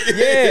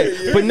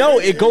that. Yeah. But no,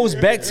 it goes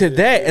back to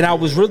that. And I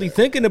was really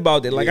thinking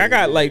about it. Like I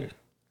got like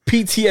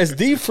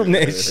PTSD from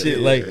that shit.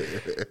 Like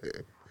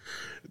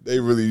they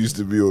really used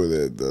to be on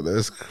that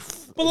though.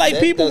 But like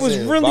that people was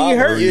doesn't really bother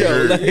hurt me.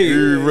 though. Like, He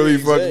really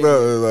fucked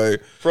up.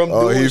 Like from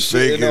doing he's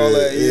shit faking and all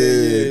that. it.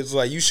 Yeah. It's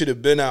like you should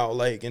have been out.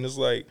 Like, and it's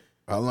like,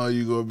 How long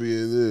you gonna be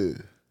in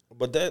there?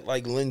 but that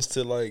like lends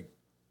to like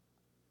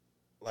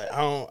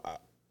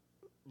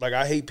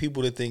I hate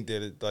people that think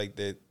that it like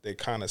that they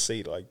kind of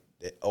say like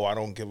that, oh, I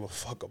don't give a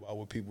fuck about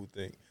what people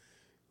think.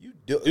 You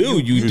do.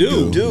 You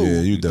do.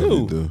 Yeah, you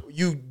definitely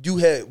do. You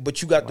had,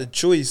 but you got the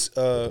choice.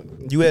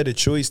 You had a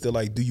choice to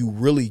like, do you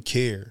really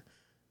care?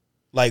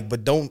 Like,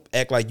 but don't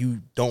act like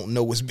you don't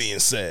know what's being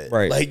said.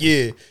 Right. Like,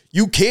 yeah,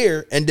 you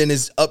care, and then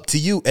it's up to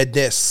you at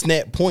that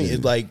snap point.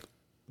 It's like,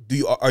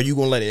 are you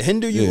gonna let it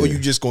hinder you, or you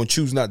just gonna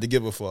choose not to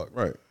give a fuck?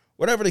 Right.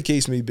 Whatever the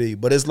case may be.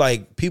 But it's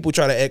like people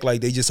try to act like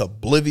they just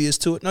oblivious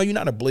to it. No, you're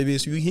not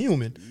oblivious. You're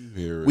human.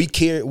 We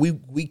care.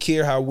 We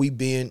care how we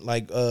being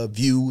like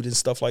viewed and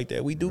stuff like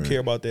that. We do care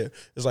about that.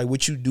 It's like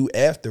what you do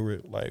after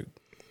it. Like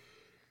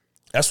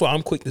that's why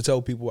I'm quick to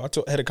tell people. I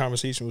had a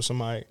conversation with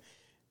somebody,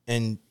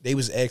 and they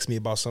was asking me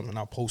about something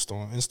I post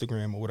on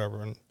Instagram or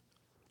whatever, and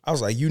I was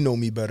like, you know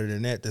me better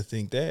than that to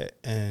think that.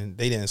 And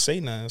they didn't say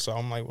nothing. So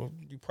I'm like, well,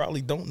 you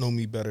probably don't know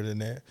me better than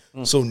that.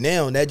 So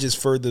now that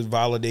just further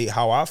validate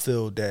how I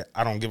feel that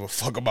I don't give a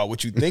fuck about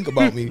what you think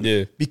about me.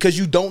 Yeah. Because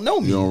you don't know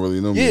me. You don't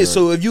really know me. Yeah, right?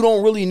 so if you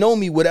don't really know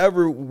me,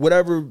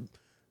 whatever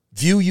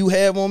view you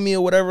have on me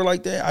or whatever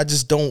like that, I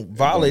just don't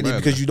validate it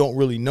because you don't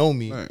really know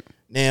me. Right.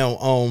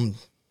 Now,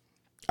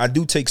 I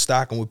do take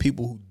stock in with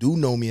people who do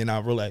know me, and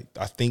I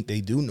think they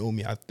do know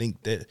me. I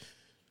think that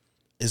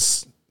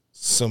it's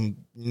some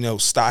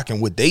stock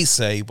in what they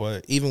say,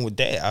 but even with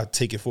that, I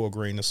take it for a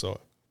grain of salt.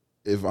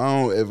 If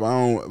I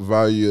don't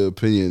value your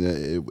opinion,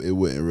 it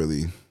wouldn't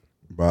really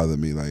bother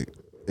me. Like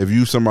if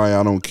you somebody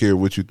I don't care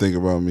what you think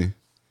about me,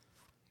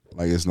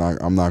 like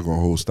I'm not gonna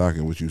hold stock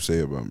in what you say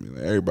about me.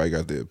 Like everybody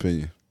got their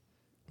opinion.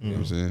 You know what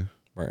I'm saying?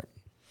 right.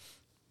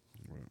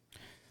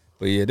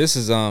 But yeah, this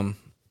is we're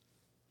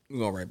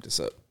gonna wrap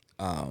this up.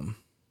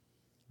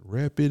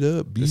 Wrap it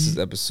up. B. This is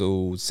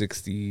episode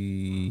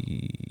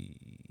 68.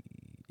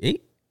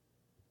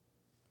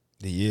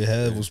 The year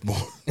Have was born.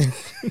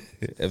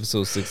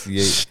 Episode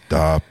 68.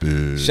 Stop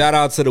it. Shout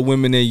out to the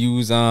women that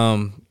use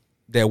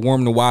that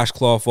warm the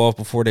washcloth off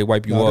before they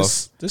wipe you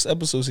off. This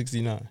episode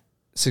 69.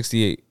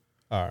 68.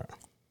 All right.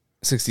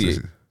 68.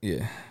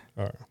 Yeah.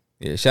 All right.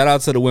 Yeah. Shout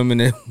out to the women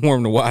that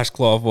warm the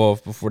washcloth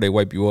off before they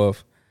wipe you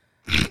off.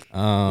 You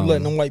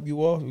letting them wipe you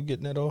off? You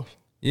getting that off?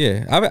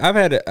 Yeah. I've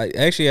had I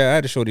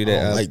had to show you that.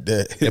 I don't like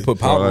that. That put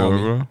powder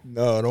on me.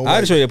 No, don't. I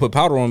had to show you that put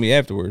powder on me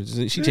afterwards.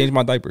 She changed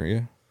my diaper.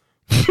 Yeah.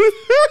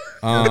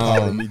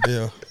 Powder me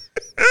down.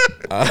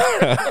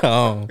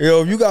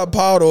 Yo, if you got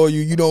powder on you,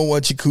 you don't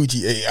want your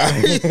coochie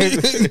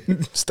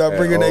ate. Stop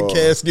bringing that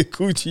casket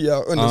coochie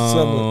out in the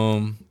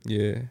summer.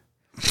 Yeah.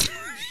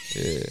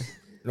 Yeah.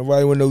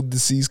 Nobody want no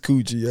deceased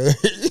coochie.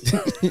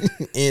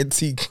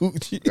 Antique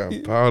coochie.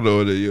 Got powder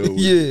on it, yo.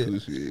 Yeah.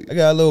 I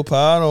got a little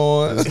powder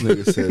on. This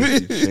nigga said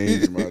he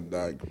changed my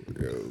diaper,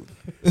 yo.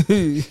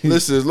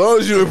 Listen, as long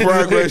as you in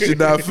progress, you're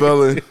not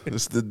felon.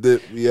 It's the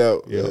dip me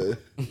out. Yeah.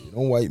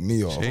 Don't wipe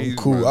me off. I'm Change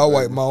cool. my I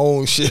wipe my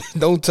own shit.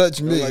 Don't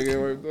touch me. You like it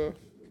wiped off?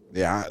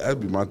 Yeah, that'd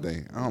be my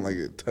thing. I don't like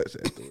it touched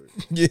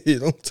afterwards. Yeah,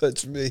 don't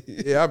touch me.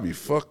 Yeah, I'd be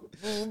fucked.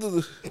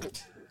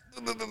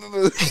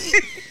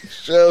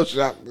 Shell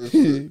shock this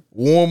shit.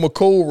 Warm or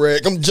cold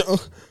rag.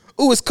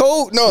 Ooh, it's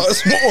cold? No,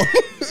 it's warm.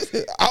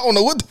 I don't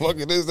know what the fuck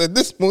it is at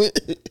this point.